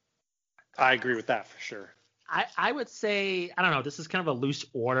 So I agree with that for sure. I would say, I don't know, this is kind of a loose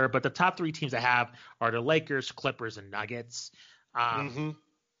order, but the top 3 teams I have are the Lakers, Clippers, and Nuggets. Looking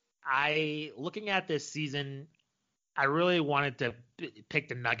at this season, I really wanted to pick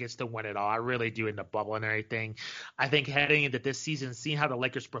the Nuggets to win it all. I really do in the bubble and everything. I think heading into this season, seeing how the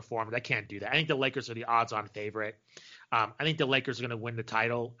Lakers performed, I can't do that. I think the Lakers are the odds-on favorite. I think the Lakers are going to win the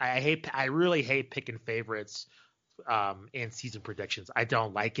title. I really hate picking favorites in season predictions. I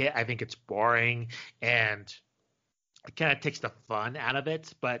don't like it. I think it's boring and it kind of takes the fun out of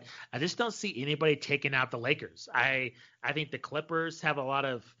it. But I just don't see anybody taking out the Lakers. I think the Clippers have a lot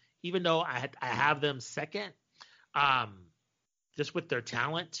of, even though I have them second. Um, just with their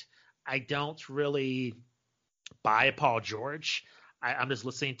talent, I don't really buy Paul George. I'm just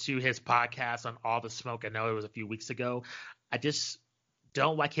listening to his podcast on All the Smoke. I know it was a few weeks ago. I just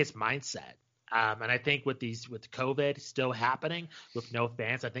don't like his mindset. And I think with COVID still happening with no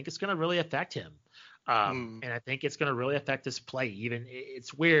fans, I think it's going to really affect him. And I think it's going to really affect his play. Even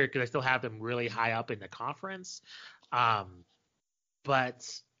it's weird because I still have him really high up in the conference.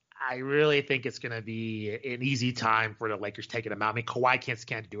 But I really think it's going to be an easy time for the Lakers taking him out. I mean, Kawhi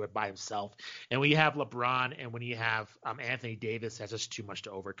can't do it by himself. And when you have LeBron and when you have Anthony Davis, that's just too much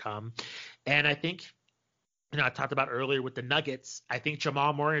to overcome. And I think, I talked about earlier with the Nuggets, I think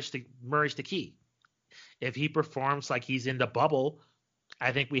Jamal Murray's the key. If he performs like he's in the bubble,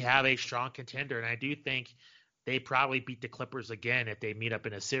 I think we have a strong contender. And I do think they probably beat the Clippers again if they meet up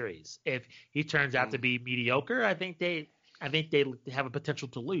in a series. If he turns out to be mediocre, I think they have a potential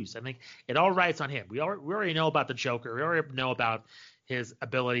to lose. I think it all rides on him. We already know about the Joker. We already know about his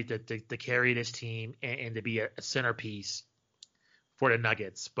ability to carry this team and to be a centerpiece for the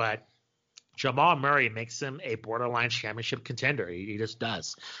Nuggets. But Jamal Murray makes him a borderline championship contender. He just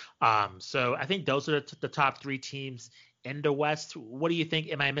does. So I think those are the top three teams in the West. What do you think?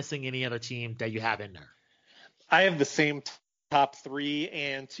 Am I missing any other team that you have in there? I have the same top three.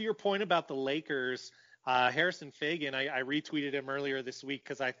 And to your point about the Lakers, Harrison Fagan, I retweeted him earlier this week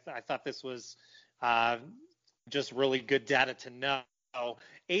because I thought this was just really good data to know.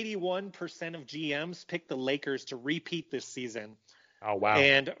 81% of GMs picked the Lakers to repeat this season. Oh, wow.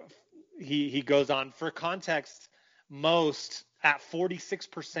 And he goes on, for context, most at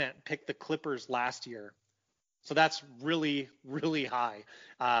 46% picked the Clippers last year. So that's really, really high.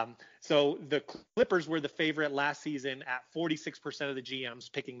 So the Clippers were the favorite last season at 46% of the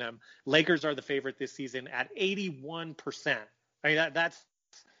GMs picking them. Lakers are the favorite this season at 81%. I mean, that's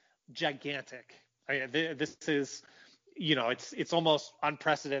gigantic. I mean, this is, it's almost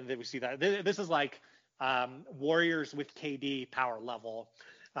unprecedented that we see that. This is like Warriors with KD power level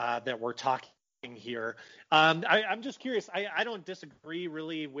that we're talking here. I'm just curious. I don't disagree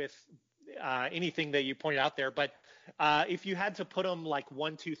really with anything that you pointed out there, but if you had to put them like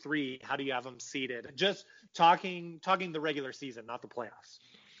 1, 2, 3, how do you have them seated? Just talking the regular season, not the playoffs,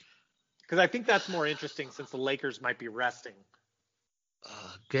 because I think that's more interesting since the Lakers might be resting.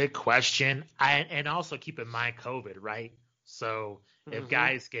 Good question. And also keep in mind COVID, right? So if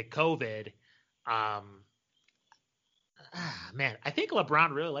guys get COVID, man, I think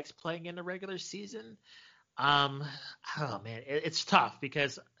LeBron really likes playing in the regular season. Oh man, it's tough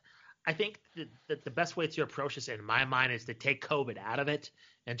because I think that the best way to approach this in my mind is to take COVID out of it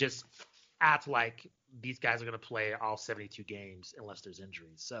and just act like these guys are going to play all 72 games unless there's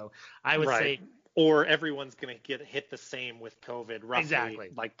injuries. So I would say, or everyone's going to get hit the same with COVID, roughly, exactly,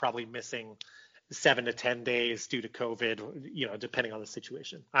 like probably missing 7 to 10 days due to COVID, depending on the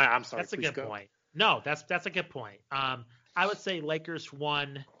situation. I'm sorry. That's a good point. No, that's a good point. I would say Lakers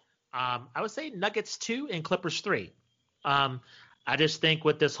 1. I would say Nuggets 2 and Clippers 3. I just think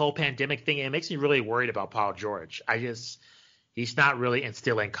with this whole pandemic thing, it makes me really worried about Paul George. He's not really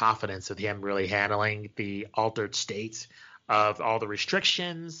instilling confidence with him really handling the altered state of all the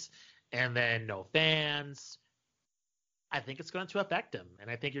restrictions and then no fans. I think it's going to affect him, and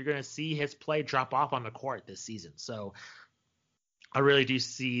I think you're going to see his play drop off on the court this season. So I really do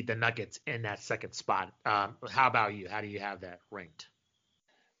see the Nuggets in that second spot. How about you? How do you have that ranked?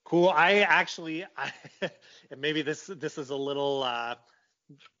 Cool. And maybe this is a little, I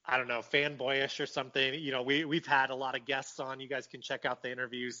don't know, fanboyish or something. We've had a lot of guests on. You guys can check out the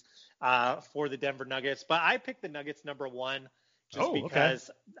interviews for the Denver Nuggets. But I picked the Nuggets number 1 just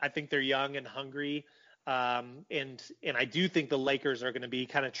because I think they're young and hungry. And I do think the Lakers are going to be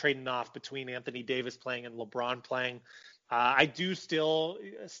kind of trading off between Anthony Davis playing and LeBron playing. I do still,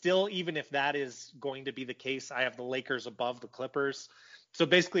 even if that is going to be the case, I have the Lakers above the Clippers. So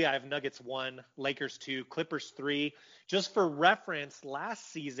basically I have Nuggets 1, Lakers 2, Clippers 3. Just for reference,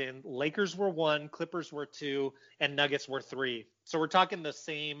 last season, Lakers were 1, Clippers were 2, and Nuggets were 3. So we're talking the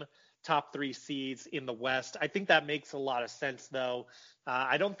same top 3 seeds in the West. I think that makes a lot of sense, though.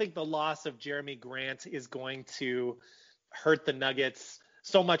 I don't think the loss of Jeremy Grant is going to hurt the Nuggets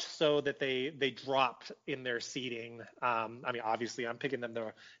so much so that they dropped in their seeding. Obviously, I'm picking them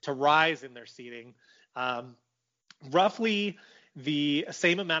to rise in their seeding. Roughly the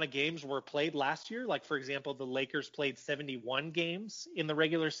same amount of games were played last year. Like, for example, the Lakers played 71 games in the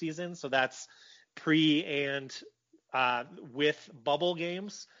regular season. So that's pre and with bubble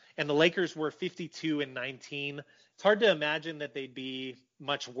games. And the Lakers were 52-19. It's hard to imagine that they'd be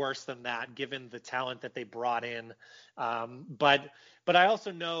much worse than that, given the talent that they brought in. But I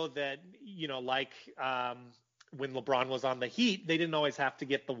also know that, when LeBron was on the Heat, they didn't always have to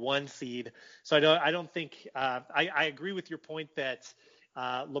get the 1 seed. So I don't think I agree with your point that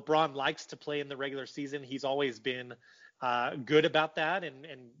LeBron likes to play in the regular season. He's always been good about that and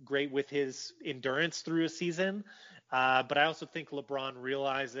great with his endurance through a season. But I also think LeBron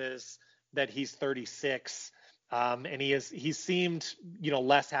realizes that he's 36. And he seemed,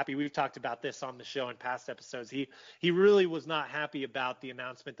 less happy. We've talked about this on the show in past episodes. He really was not happy about the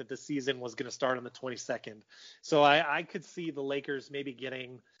announcement that the season was going to start on the 22nd. So I could see the Lakers maybe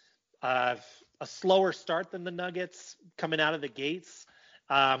getting a slower start than the Nuggets coming out of the gates.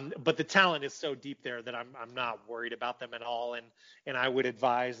 But the talent is so deep there that I'm not worried about them at all. And I would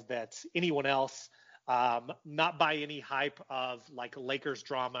advise that anyone else not buy any hype of like Lakers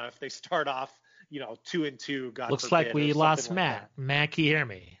drama if they start off 2-2, God looks forbid, like we lost like Matt. that. Matt, can you hear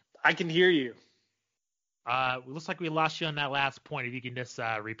me? I can hear you. Looks like we lost you on that last point. If you can just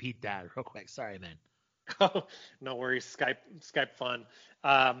repeat that real quick. Sorry, man. Oh, no worries. Skype fun.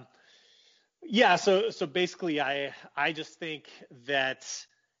 Yeah. So basically, I just think that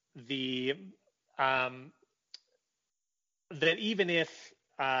that even if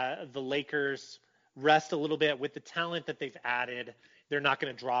the Lakers rest a little bit with the talent that they've added, they're not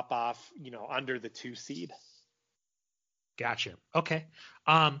going to drop off, under the 2 seed. Gotcha. Okay.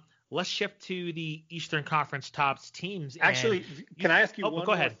 Let's shift to the Eastern Conference tops teams. Actually, can I ask you one go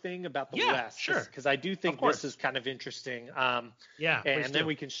more ahead. thing about the Yeah, West? Sure. Because I do think this is kind of interesting. Yeah. And then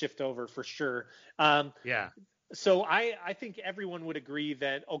we can shift over for sure. Yeah. So I think everyone would agree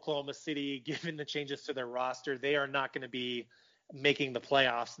that Oklahoma City, given the changes to their roster, they are not going to be making the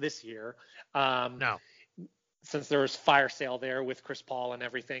playoffs this year. No. Since there was fire sale there with Chris Paul and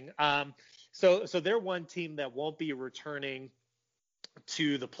everything. So they're one team that won't be returning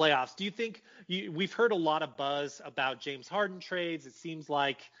to the playoffs. Do you think we've heard a lot of buzz about James Harden trades? It seems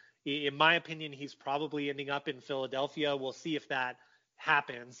like, in my opinion, he's probably ending up in Philadelphia. We'll see if that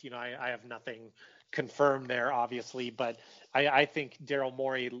happens. I have nothing confirmed there, obviously, but I think Daryl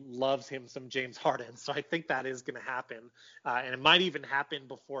Morey loves him some James Harden. So I think that is going to happen. And it might even happen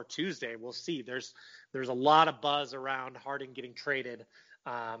before Tuesday. We'll see. There's a lot of buzz around Harden getting traded.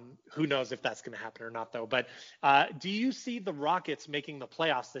 Who knows if that's going to happen or not, though. But do you see the Rockets making the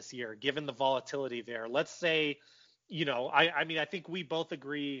playoffs this year, given the volatility there? Let's say, I think we both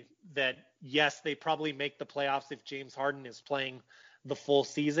agree that, yes, they probably make the playoffs if James Harden is playing the full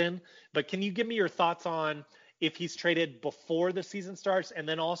season. But can you give me your thoughts on if he's traded before the season starts, and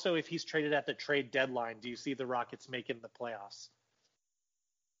then also if he's traded at the trade deadline? Do you see the Rockets making the playoffs?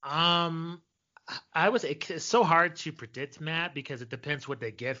 It's so hard to predict, Matt, because it depends what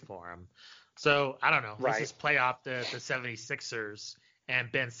they get for him. So I don't know. Let's just play off the 76ers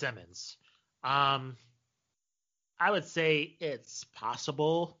and Ben Simmons. I would say it's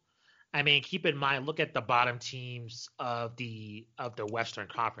possible. I mean, keep in mind, look at the bottom teams of the Western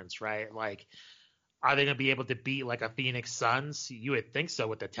Conference, right? Like, are they going to be able to beat like a Phoenix Suns? You would think so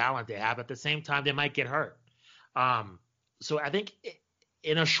with the talent they have. At the same time, they might get hurt. So I think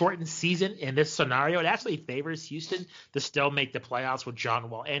in a shortened season in this scenario, it actually favors Houston to still make the playoffs with John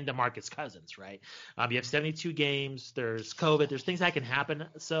Wall and DeMarcus Cousins, right? You have 72 games. There's COVID. There's things that can happen.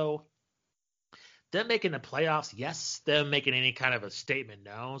 So them making the playoffs, yes. Them making any kind of a statement,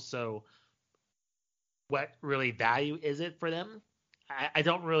 no. So what really value is it for them? I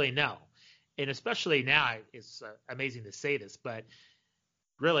don't really know. And especially now, it's amazing to say this, but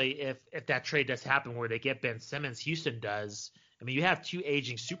really, if that trade does happen where they get Ben Simmons, Houston does. I mean, you have 2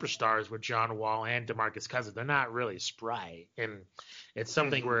 aging superstars with John Wall and DeMarcus Cousins. They're not really spry. And it's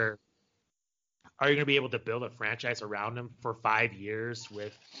something where, are you going to be able to build a franchise around them for 5 years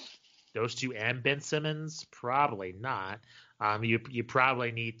with those 2 and Ben Simmons? Probably not. You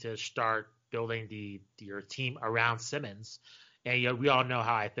probably need to start building your team around Simmons. And we all know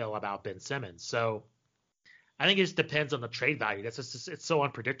how I feel about Ben Simmons. So I think it just depends on the trade value. It's so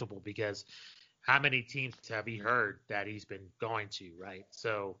unpredictable because how many teams have you heard that he's been going to, right?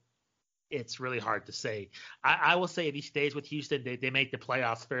 So it's really hard to say. I will say if he stays with Houston, they make the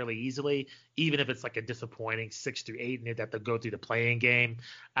playoffs fairly easily, even if it's like a disappointing 6-8 and they have to go through the playing game.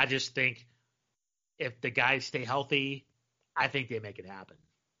 I just think if the guys stay healthy, I think they make it happen.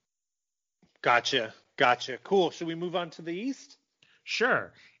 Gotcha. Cool. Should we move on to the East?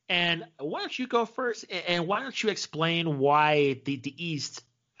 Sure. And why don't you go first? And why don't you explain why the East,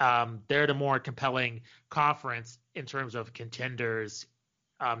 they're the more compelling conference in terms of contenders,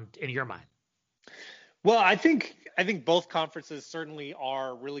 in your mind? Well, I think both conferences certainly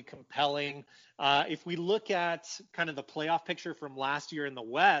are really compelling. If we look at kind of the playoff picture from last year in the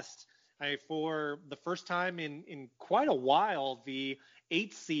West, for the first time in quite a while, the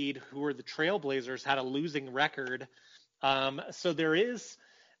 8th seed, who were the Trailblazers, had a losing record. So there is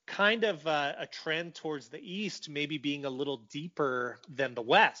kind of a trend towards the East maybe being a little deeper than the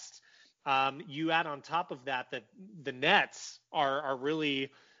West. You add on top of that the Nets are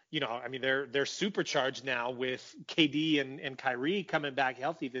really, I mean, they're supercharged now with KD and Kyrie coming back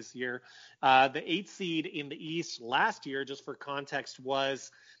healthy this year. The 8th seed in the East last year, just for context,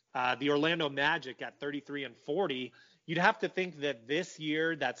 was the Orlando Magic at 33-40. You'd have to think that this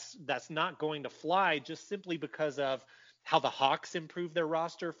year that's not going to fly, just simply because of how the Hawks improved their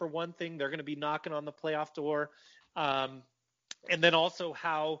roster. For one thing, they're going to be knocking on the playoff door, and then also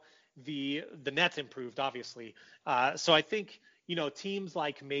how the Nets improved, obviously. So I think, teams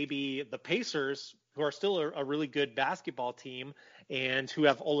like maybe the Pacers, who are still a really good basketball team and who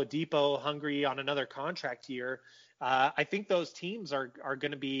have Oladipo hungry on another contract year, I think those teams are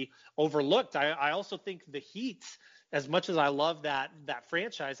going to be overlooked. I also think the Heat, as much as I love that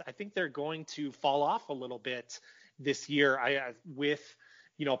franchise, I think they're going to fall off a little bit this year. With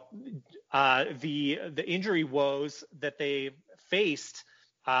the injury woes that they faced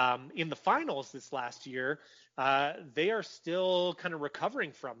in the finals this last year, they are still kind of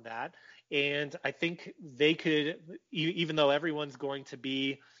recovering from that. And I think they could, even though everyone's going to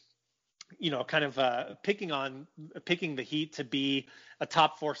be, kind of picking the Heat to be a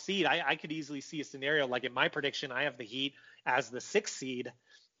top 4 seed, I could easily see a scenario like in my prediction, I have the Heat as the 6th seed.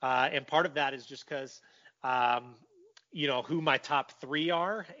 And part of that is just because, who my top 3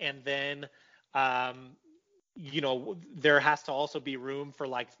 are. And then, there has to also be room for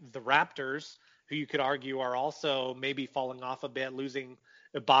like the Raptors, who you could argue are also maybe falling off a bit, losing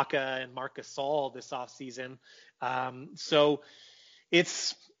Ibaka and Marc Gasol this offseason. So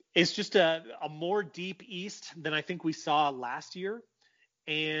it's just a more deep East than I think we saw last year.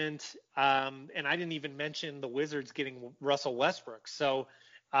 And I didn't even mention the Wizards getting Russell Westbrook. So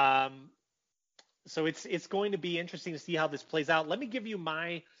it's going to be interesting to see how this plays out. Let me give you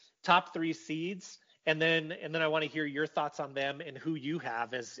my top 3 seeds, and then I want to hear your thoughts on them and who you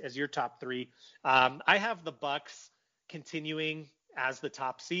have as your top 3. I have the Bucks continuing as the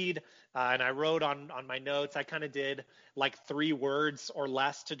top seed, and I wrote on my notes, I kind of did like 3 words or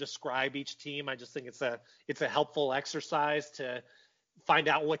less to describe each team. I just think it's a helpful exercise to find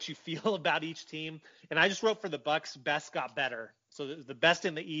out what you feel about each team. And I just wrote for the Bucks, best got better. So the best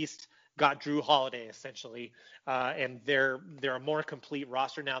in the East got Drew Holiday, essentially, and they're a more complete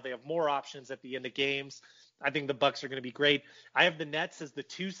roster now. They have more options at the end of games. I think the Bucks are going to be great. I have the Nets as the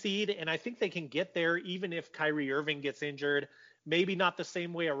 2 seed, and I think they can get there even if Kyrie Irving gets injured. Maybe not the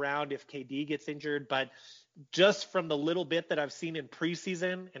same way around if KD gets injured, but just from the little bit that I've seen in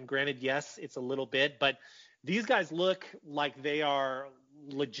preseason, and granted, yes, it's a little bit, but these guys look like they are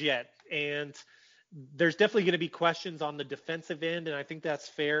legit. And there's definitely going to be questions on the defensive end, and I think that's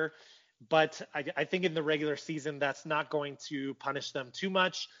fair. But I think in the regular season, that's not going to punish them too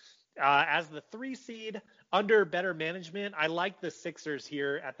much. As the 3 seed, under better management, I like the Sixers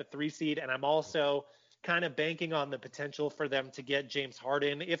here at the 3 seed, and I'm also kind of banking on the potential for them to get James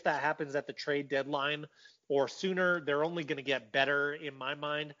Harden. If that happens at the trade deadline or sooner, they're only going to get better in my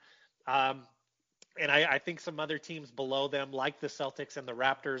mind. And I think some other teams below them, like the Celtics and the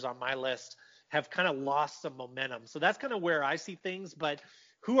Raptors on my list, have kind of lost some momentum. So that's kind of where I see things. But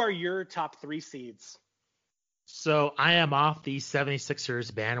who are your top 3 seeds? So I am off the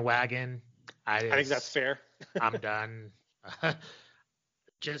 76ers bandwagon. I think that's fair. I'm done.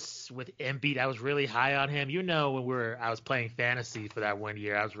 Just with Embiid, I was really high on him. When I was playing fantasy for that one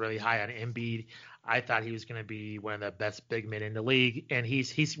year, I was really high on Embiid. I thought he was going to be one of the best big men in the league, and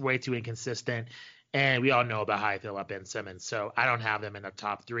he's way too inconsistent. And we all know about how I feel about Ben Simmons, so I don't have them in the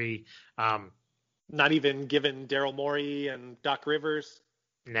top 3. Not even given Daryl Morey and Doc Rivers?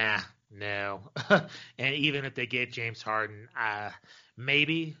 Nah, no. And even if they get James Harden,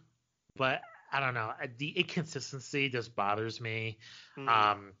 maybe, but I don't know. The inconsistency just bothers me.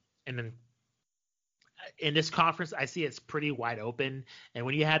 And then in this conference, I see it's pretty wide open. And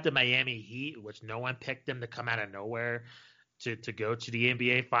when you had the Miami Heat, which no one picked them to come out of nowhere to go to the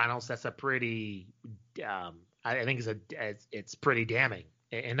NBA Finals, that's a pretty. I think it's pretty damning.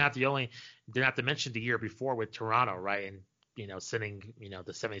 And not to mention the year before with Toronto, right? And sending,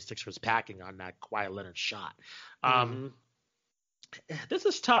 the 76ers packing on that Kawhi Leonard shot. Mm-hmm. This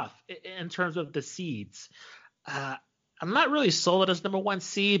is tough in terms of the seeds. I'm not really sold as number one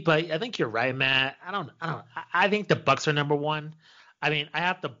seed, but I think you're right, Matt. I think the Bucks are number one. I mean, I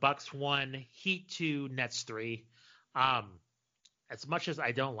have the Bucks 1, Heat 2, Nets 3. As much as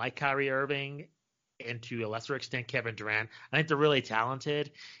I don't like Kyrie Irving and to a lesser extent Kevin Durant, I think they're really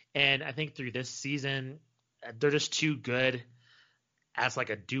talented. And I think through this season, they're just too good as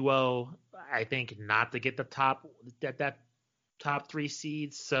like a duo. I think not to get the that top 3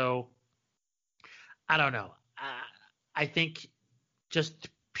 seeds. So I don't know. I think just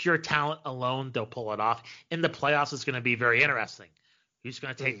pure talent alone, they'll pull it off. In the playoffs, it's going to be very interesting. Who's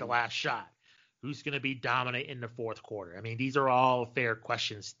going to take the last shot? Who's going to be dominant in the fourth quarter? I mean, these are all fair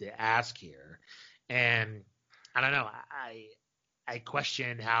questions to ask here. And I don't know. I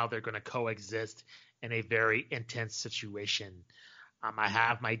question how they're going to coexist in a very intense situation. I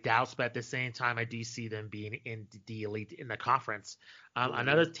have my doubts, but at the same time, I do see them being in the elite in the conference.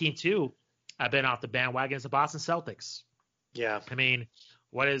 Another team, too, I've been off the bandwagon is the Boston Celtics. Yeah. I mean,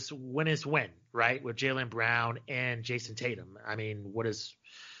 win is win, right? With Jaylen Brown and Jason Tatum. I mean,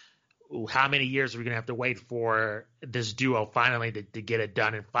 how many years are we going to have to wait for this duo finally to get it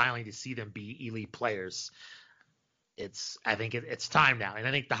done and finally to see them be elite players? I think it's time now. And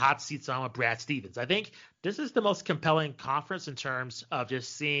I think the hot seat's on with Brad Stevens. I think this is the most compelling conference in terms of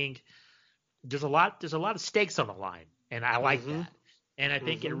just seeing there's a lot of stakes on the line. And I like that. And I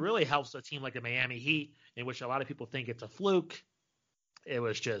think it really helps a team like the Miami Heat, in which a lot of people think it's a fluke. It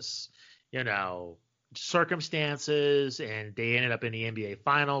was just, circumstances, and they ended up in the NBA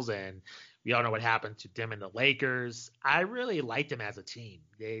Finals, and we all know what happened to them and the Lakers. I really liked them as a team.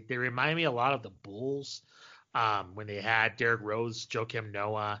 They remind me a lot of the Bulls when they had Derrick Rose, Joakim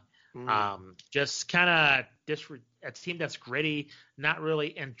Noah. Just kind of a team that's gritty, not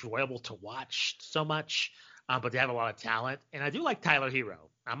really enjoyable to watch so much. But they have a lot of talent. And I do like Tyler Hero.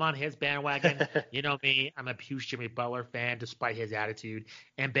 I'm on his bandwagon. You know me. I'm a huge Jimmy Butler fan, despite his attitude.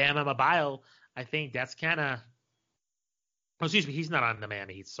 And Bam Adebayo, I think that's kind of – excuse me, he's not on the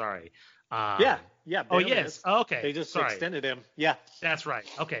Miami Heat. Sorry. Yeah. Bam yes. Oh, okay. They just Sorry. extended him. Yeah. That's right.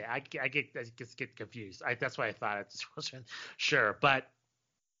 Okay. I get confused. That's why I thought I just wasn't sure. But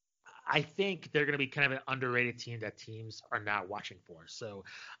I think they're going to be kind of an underrated team that teams are not watching for. So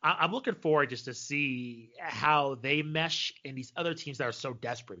I'm looking forward just to see how they mesh in these other teams that are so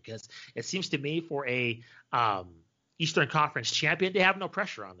desperate, because it seems to me for a Eastern Conference champion, they have no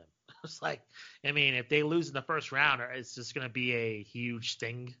pressure on them. It's like, I mean, if they lose in the first round, it's just going to be a huge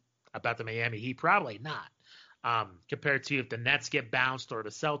thing about the Miami Heat. Probably not. Compared to if the Nets get bounced or the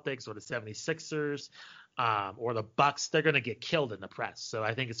Celtics or the 76ers, or the Bucks, they're going to get killed in the press. So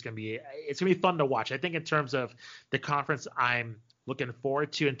I think it's going to be fun to watch. I think in terms of the conference, I'm looking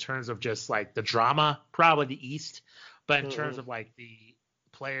forward to in terms of just like the drama, probably the East, but in terms of like the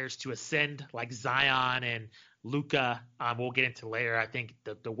players to ascend, like Zion and Luka, we'll get into later. I think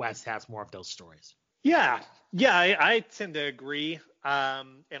the West has more of those stories. Yeah, I tend to agree.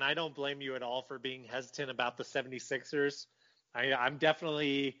 And I don't blame you at all for being hesitant about the 76ers. I'm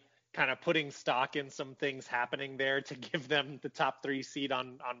definitely kind of putting stock in some things happening there to give them the top 3 seed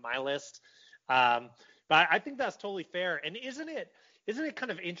on my list. But I think that's totally fair. And isn't it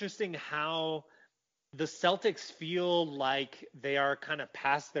kind of interesting how the Celtics feel like they are kind of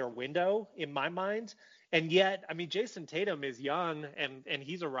past their window in my mind? And yet, I mean, Jason Tatum is young and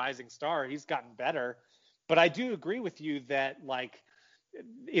he's a rising star. He's gotten better. But I do agree with you that like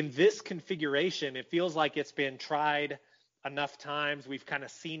in this configuration, it feels like it's been tried enough times. We've kind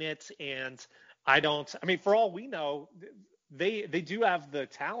of seen it, and I mean, for all we know, they do have the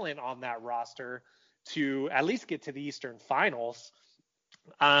talent on that roster to at least get to the Eastern Finals.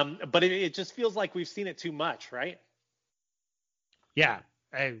 But it just feels like we've seen it too much, right? Yeah,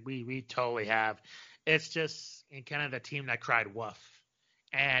 we totally have. It's just in kind of the team that cried wolf.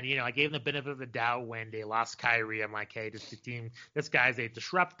 And, I gave them the benefit of the doubt when they lost Kyrie. I'm like, hey, this guy's a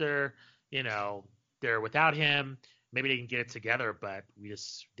disruptor. They're without him. Maybe they can get it together, but we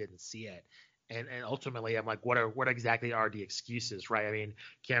just didn't see it. And ultimately, I'm like, what exactly are the excuses, right? I mean,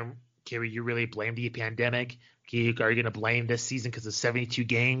 can you really blame the pandemic? Are you going to blame this season because of 72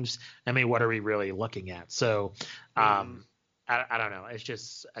 games? I mean, what are we really looking at? So I don't know. It's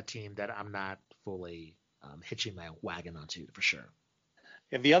just a team that I'm not fully hitching my wagon onto for sure.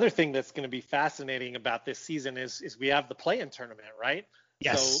 And the other thing that's going to be fascinating about this season is we have the play-in tournament, right?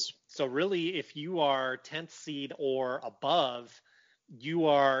 Yes. So really, if you are 10th seed or above, you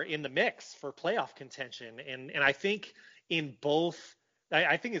are in the mix for playoff contention. And I think in both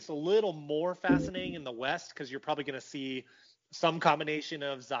I think it's a little more fascinating in the West because you're probably going to see some combination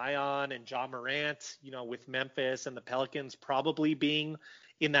of Zion and John Morant, with Memphis and the Pelicans probably being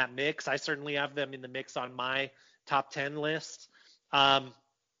in that mix. I certainly have them in the mix on my top 10 list. And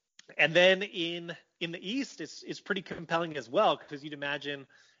then in the East, it's pretty compelling as well because you'd imagine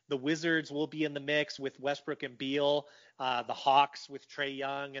the Wizards will be in the mix with Westbrook and Beal, the Hawks with Trae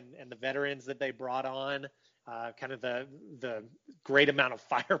Young and the veterans that they brought on, kind of the great amount of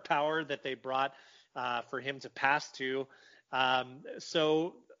firepower that they brought for him to pass to.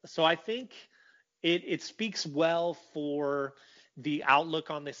 So I think it speaks well for the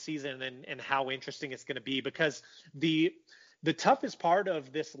outlook on this season and how interesting it's going to be, because the toughest part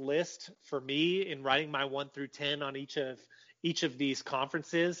of this list for me in writing my 1 through 10 on each of these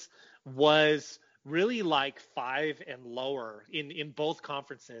conferences was really like 5 and lower in both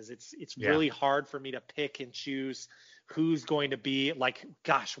conferences. It's really hard for me to pick and choose who's going to be like,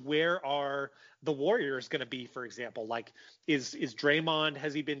 gosh, where are the Warriors going to be, for example? Like, is Draymond,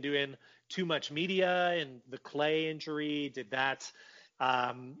 has he been doing too much media, and the Clay injury, did that,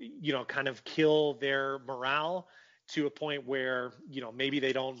 kind of kill their morale to a point where, maybe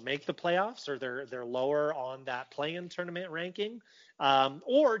they don't make the playoffs, or they're lower on that play-in tournament ranking?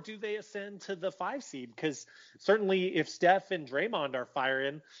 Or do they ascend to the 5 seed? Because certainly if Steph and Draymond are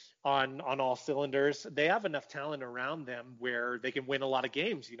firing on all cylinders, they have enough talent around them where they can win a lot of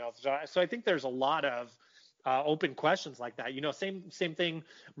games, So I think there's a lot of open questions like that. Same thing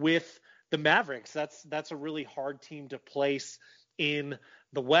with the Mavericks. That's a really hard team to place in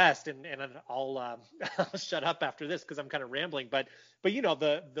the West, and I'll shut up after this because I'm kind of rambling. But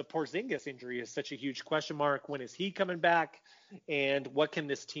the Porzingis injury is such a huge question mark. When is he coming back, and what can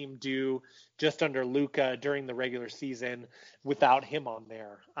this team do just under Luka during the regular season without him on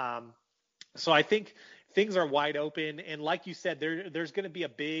there? So I think things are wide open, and like you said, there's going to be a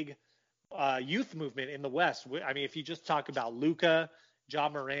big youth movement in the West. I mean, if you just talk about Luka,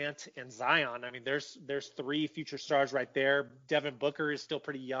 John Morant, and Zion, I mean, there's 3 future stars right there. Devin Booker is still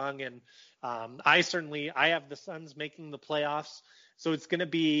pretty young, and I have the Suns making the playoffs, so it's going to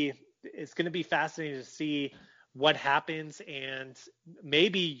be fascinating to see what happens, and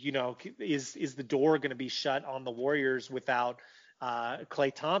maybe is the door going to be shut on the Warriors without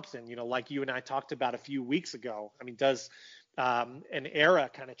Klay Thompson? Like you and I talked about a few weeks ago. I mean, does an era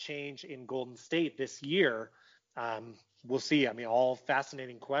kind of change in Golden State this year? We'll see. I mean, all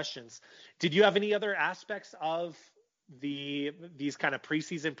fascinating questions. Did you have any other aspects of these kind of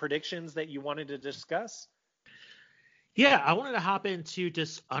preseason predictions that you wanted to discuss? Yeah, I wanted to hop into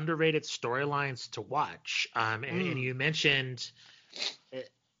just underrated storylines to watch. And you mentioned,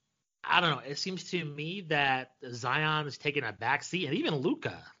 I don't know, it seems to me that Zion is taking a backseat, and even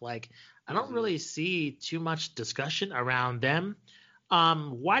Luka. Like, I don't really see too much discussion around them.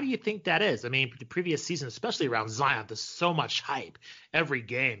 Why do you think that is? I mean, the previous season, especially around Zion, there's so much hype. Every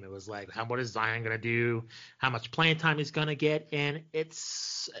game, it was like, what is Zion going to do? How much playing time he's going to get? And it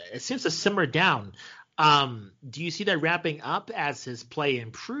seems to simmer down. Do you see that wrapping up as his play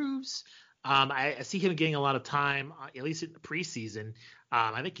improves? I see him getting a lot of time, at least in the preseason.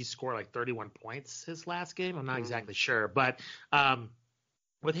 I think he scored like 31 points his last game. I'm not exactly sure. But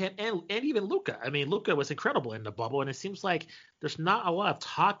with him and even Luka. I mean, Luka was incredible in the bubble, and it seems like there's not a lot of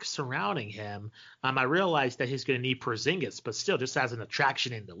talk surrounding him. I realize that he's going to need Porzingis, but still, just as an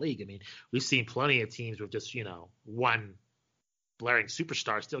attraction in the league. I mean, we've seen plenty of teams with just, one blaring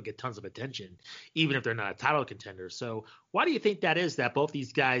superstar still get tons of attention, even if they're not a title contender. So why do you think that is, that both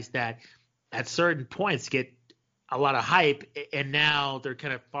these guys that at certain points get a lot of hype and now they're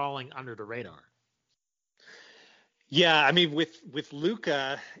kind of falling under the radar? Yeah, I mean, with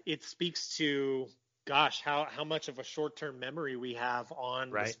Luka, it speaks to, gosh, how much of a short-term memory we have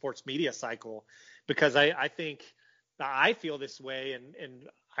on the sports media cycle, because I think I feel this way, and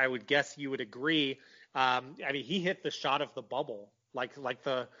I would guess you would agree. I mean, he hit the shot of the bubble, like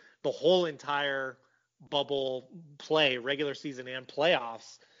the whole entire bubble play, regular season and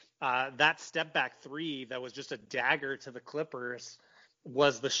playoffs. That step back 3 that was just a dagger to the Clippers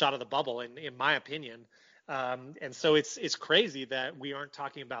was the shot of the bubble, in my opinion. And so it's crazy that we aren't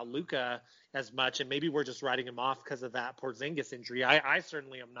talking about Luka as much, and maybe we're just writing him off because of that Porzingis injury. I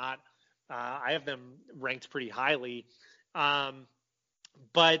certainly am not. I have them ranked pretty highly.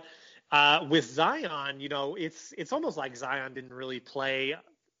 But with Zion, it's almost like Zion didn't really play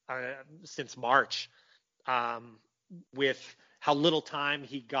since March, with how little time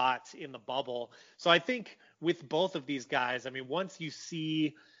he got in the bubble. So I think with both of these guys, I mean, once you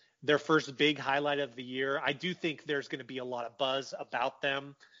see their first big highlight of the year, I do think there's going to be a lot of buzz about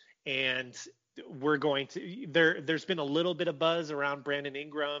them. And there's been a little bit of buzz around Brandon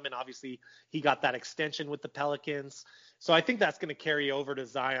Ingram, and obviously he got that extension with the Pelicans. So I think that's going to carry over to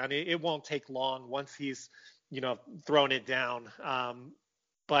Zion. It won't take long once he's, thrown it down.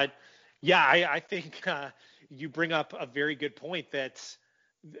 But yeah, I think you bring up a very good point that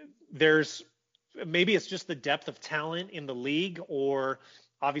maybe it's just the depth of talent in the league, or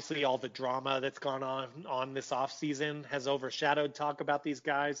obviously all the drama that's gone on this offseason has overshadowed talk about these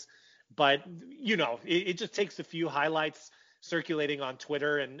guys. But, it just takes a few highlights circulating on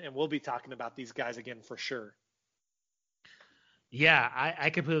Twitter, and we'll be talking about these guys again for sure. Yeah, I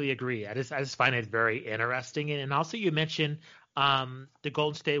completely agree. I just find it very interesting. And also you mentioned the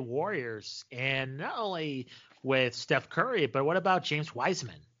Golden State Warriors, and not only with Steph Curry, but what about James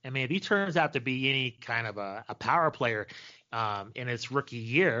Wiseman? I mean, if he turns out to be any kind of a power player in his rookie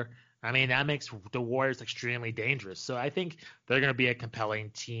year, I mean, that makes the Warriors extremely dangerous. So I think they're going to be a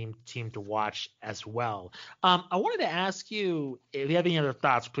compelling team to watch as well. I wanted to ask you, if you have any other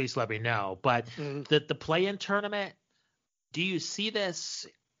thoughts, please let me know. But the play-in tournament, do you see this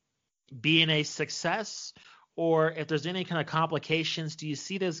being a success? Or if there's any kind of complications, do you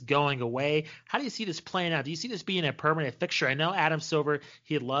see this going away? How do you see this playing out? Do you see this being a permanent fixture? I know Adam Silver,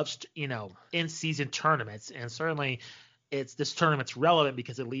 he loves, in-season tournaments, and certainly this tournament's relevant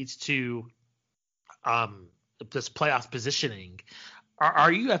because it leads to this playoff positioning.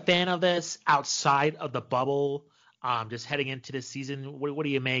 Are you a fan of this outside of the bubble, just heading into this season? What do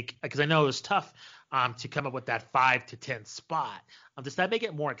you make? Because I know it was tough to come up with that 5 to 10 spot. Does that make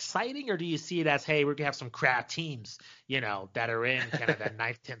it more exciting, or do you see it as, hey, we're going to have some crap teams, that are in kind of that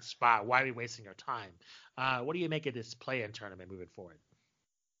 9th, 10th spot? Why are we wasting our time? What do you make of this play-in tournament moving forward?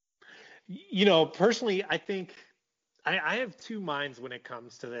 Personally, I think I have two minds when it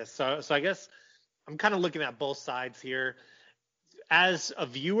comes to this. So I guess I'm kind of looking at both sides here. As a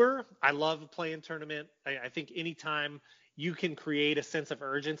viewer, I love a play-in tournament. I think anytime you can create a sense of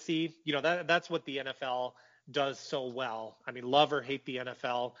urgency, that's what the NFL does so well. I mean, love or hate the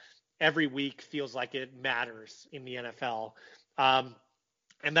NFL, every week feels like it matters in the NFL. And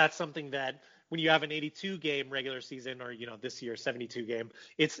that's something that when you have an 82 game regular season, or, this year 72 game,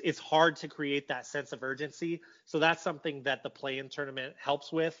 it's hard to create that sense of urgency. So that's something that the play-in tournament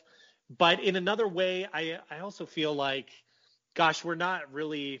helps with. But in another way, I also feel like, gosh, we're not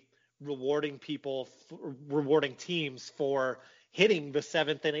really rewarding teams for hitting the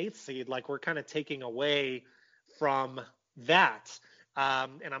 7th and 8th seed. Like, we're kind of taking away from that.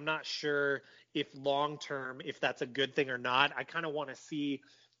 And I'm not sure if long term, if that's a good thing or not. I kind of want to see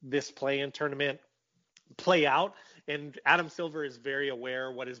this play-in tournament play out. And Adam Silver is very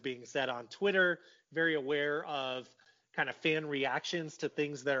aware what is being said on Twitter, very aware of kind of fan reactions to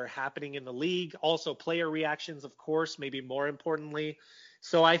things that are happening in the league, also player reactions, of course, maybe more importantly.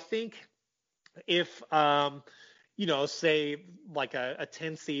 So I think if, say like a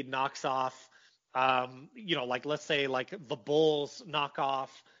 10 seed knocks off, like let's say like the Bulls knock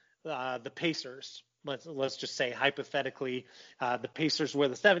off the Pacers. Let's just say hypothetically, the Pacers were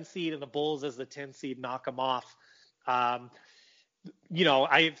the 7th seed and the Bulls as the 10 seed knock them off. I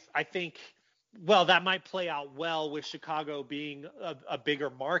think, well, that might play out well with Chicago being a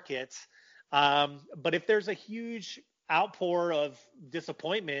bigger market. But if there's a huge outpour of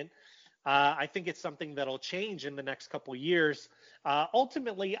disappointment, I think it's something that'll change in the next couple of years.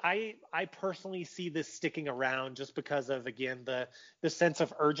 Ultimately, I personally see this sticking around just because of, again, the sense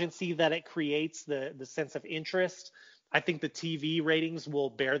of urgency that it creates, the sense of interest. I think the TV ratings will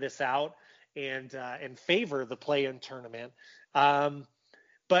bear this out and favor the play-in tournament.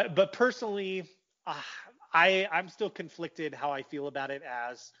 But personally, I'm still conflicted how I feel about it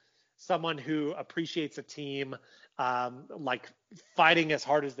as someone who appreciates a team like fighting as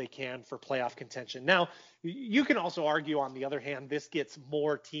hard as they can for playoff contention. Now, you can also argue, on the other hand, this gets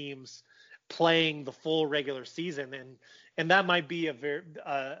more teams playing the full regular season, and that might be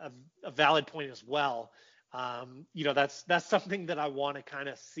a valid point as well. That's something that I want to kind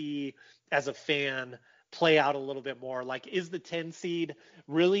of see as a fan play out a little bit more. Like, is the 10 seed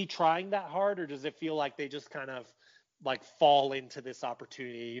really trying that hard, or does it feel like they just kind of like fall into this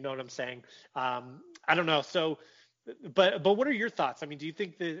opportunity? You know what I'm saying? I don't know. So, but what are your thoughts? I mean, do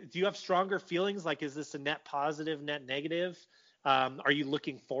you have stronger feelings? Like, is this a net positive, net negative? Are you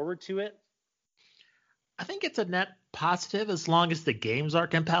looking forward to it? I think it's a net positive as long as the games are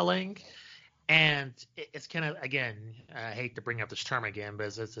compelling. And it's kind of, again, I hate to bring up this term again, but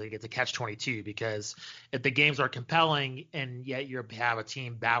it's a catch-22, because if the games are compelling and yet you have a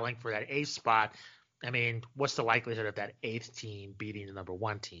team battling for that 8th spot, I mean, what's the likelihood of that 8th team beating the number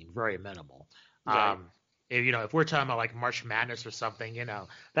 1 team? Very minimal. Right. if we're talking about like March Madness or something,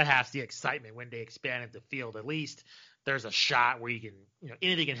 that has the excitement when they expanded the field. At least there's a shot where you can,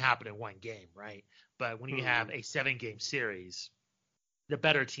 anything can happen in one game, right? But when you have a 7-game series, the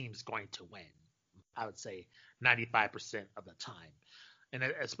better team's going to win. I would say 95% of the time, and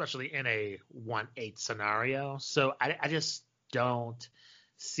especially in a 1-8 scenario. So I just don't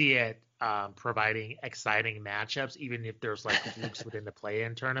see it providing exciting matchups, even if there's like flukes within the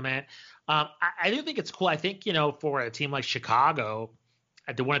play-in tournament. I do think it's cool. I think, for a team like Chicago,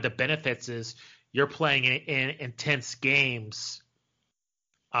 one of the benefits is you're playing in intense games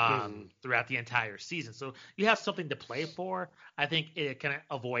throughout the entire season. So you have something to play for. I think it kind of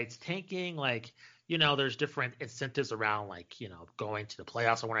avoids tanking. Like, there's different incentives around like, going to the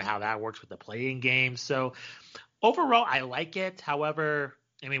playoffs. I wonder how that works with the play-in game. So overall, I like it. However,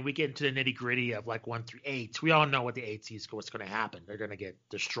 we get into the nitty gritty of like 1 through 8. We all know what the 8 seeds, what's going to happen. They're going to get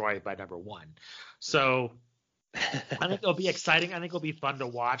destroyed by number 1. So I think it'll be exciting. I think it'll be fun to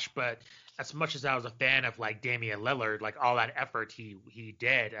watch. But as much as I was a fan of like Damian Lillard, like all that effort he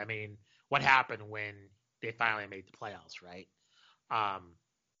did, what happened when they finally made the playoffs, right?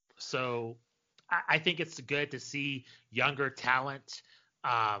 So I think it's good to see younger talent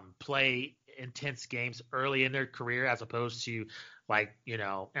play intense games early in their career, as opposed to like,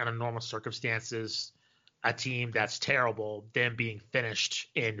 under normal circumstances, a team that's terrible then being finished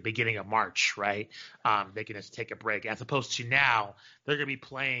in the beginning of March, right? They can just take a break, as opposed to now they're going to be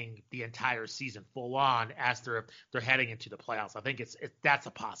playing the entire season full on as they're heading into the playoffs. I think that's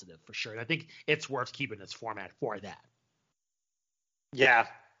a positive for sure. And I think it's worth keeping this format for that. Yeah,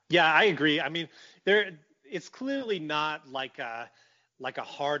 I agree. It's clearly not like a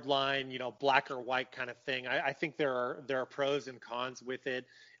hard line, black or white kind of thing. I think there are pros and cons with it.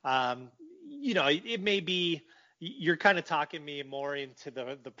 It may be you're kind of talking me more into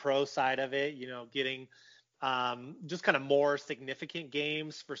the pro side of it, getting just kind of more significant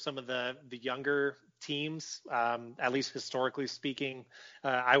games for some of the younger teams, at least historically speaking.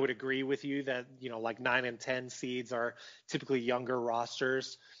 I would agree with you that, like 9 and 10 seeds are typically younger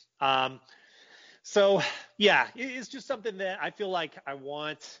rosters. So yeah, it's just something that I feel like I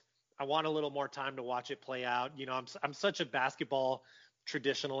want a little more time to watch it play out. I'm such a basketball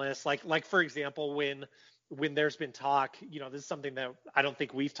traditionalist. Like for example, when there's been talk, this is something that I don't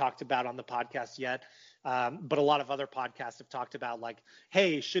think we've talked about on the podcast yet, but a lot of other podcasts have talked about, like,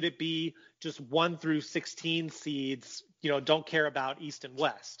 hey, should it be just 1 through 16 seeds? Don't care about East and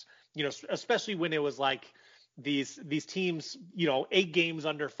West. Especially when it was like these teams, 8 games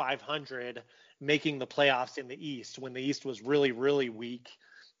under 500 making the playoffs in the East when the East was really, really weak.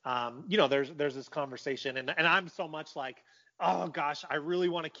 There's this conversation, and I'm so much like, oh gosh, I really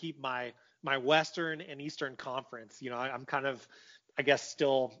want to keep my Western and Eastern Conference. I'm kind of, I guess,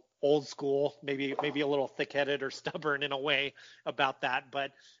 still old school, maybe a little thick-headed or stubborn in a way about that.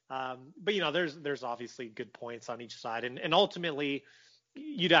 But there's obviously good points on each side, and ultimately,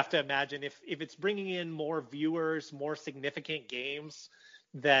 you'd have to imagine if it's bringing in more viewers, more significant games,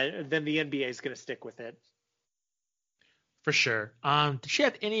 then the NBA is going to stick with it. For sure. Did you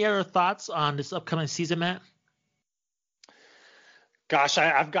have any other thoughts on this upcoming season, Matt? Gosh,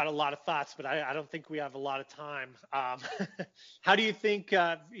 I've got a lot of thoughts, but I don't think we have a lot of time. How do you think,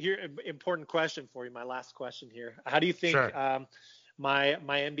 here, important question for you, my last question here. How do you think sure. My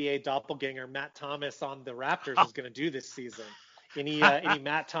NBA doppelganger, Matt Thomas, on the Raptors is going to do this season? Any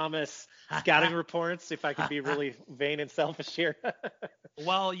Matt Thomas scouting reports, if I could be really vain and selfish here?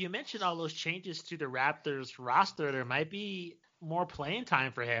 Well, you mentioned all those changes to the Raptors roster. There might be more playing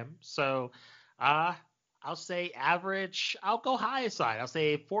time for him. So I'll say average. I'll go high side. I'll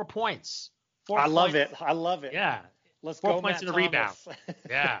say 4 points. I love it. Yeah. Let's 4 go, points Matt and a Thomas. rebound.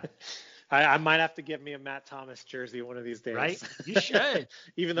 Yeah. I might have to get me a Matt Thomas jersey one of these days. Right? You should.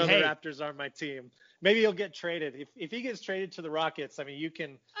 Even though the Raptors are my team. Maybe he'll get traded. If he gets traded to the Rockets, you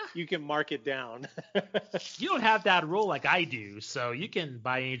can mark it down. You don't have that rule like I do, so you can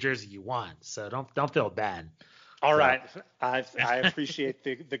buy any jersey you want. So don't feel bad. All right. I appreciate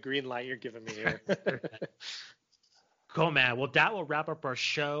the green light you're giving me here. Cool, man. Well, that will wrap up our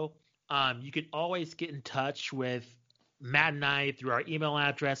show. You can always get in touch with Matt and I through our email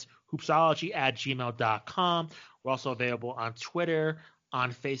address, hoopsology@gmail.com. We're also available on Twitter,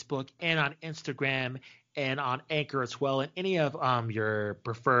 on Facebook, and on Instagram, and on Anchor as well, and any of your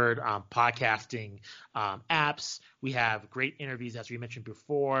preferred podcasting apps. We have great interviews, as we mentioned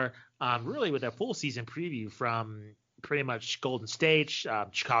before, really with a full season preview from pretty much Golden State,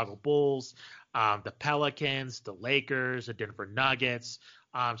 Chicago Bulls, the Pelicans, the Lakers, the Denver Nuggets,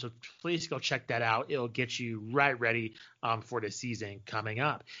 So please go check that out. It'll get you right ready for the season coming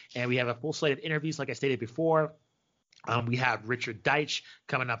up. And we have a full slate of interviews, like I stated before. We have Richard Deitch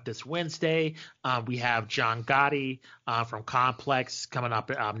coming up this Wednesday. We have John Gotti from Complex coming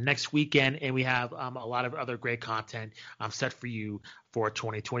up next weekend. And we have a lot of other great content set for you for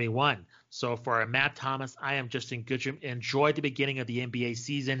 2021. So for Matt Thomas, I am Justin Goodrum. Enjoy the beginning of the NBA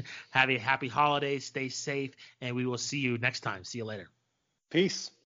season. Have a happy holiday. Stay safe. And we will see you next time. See you later. Peace.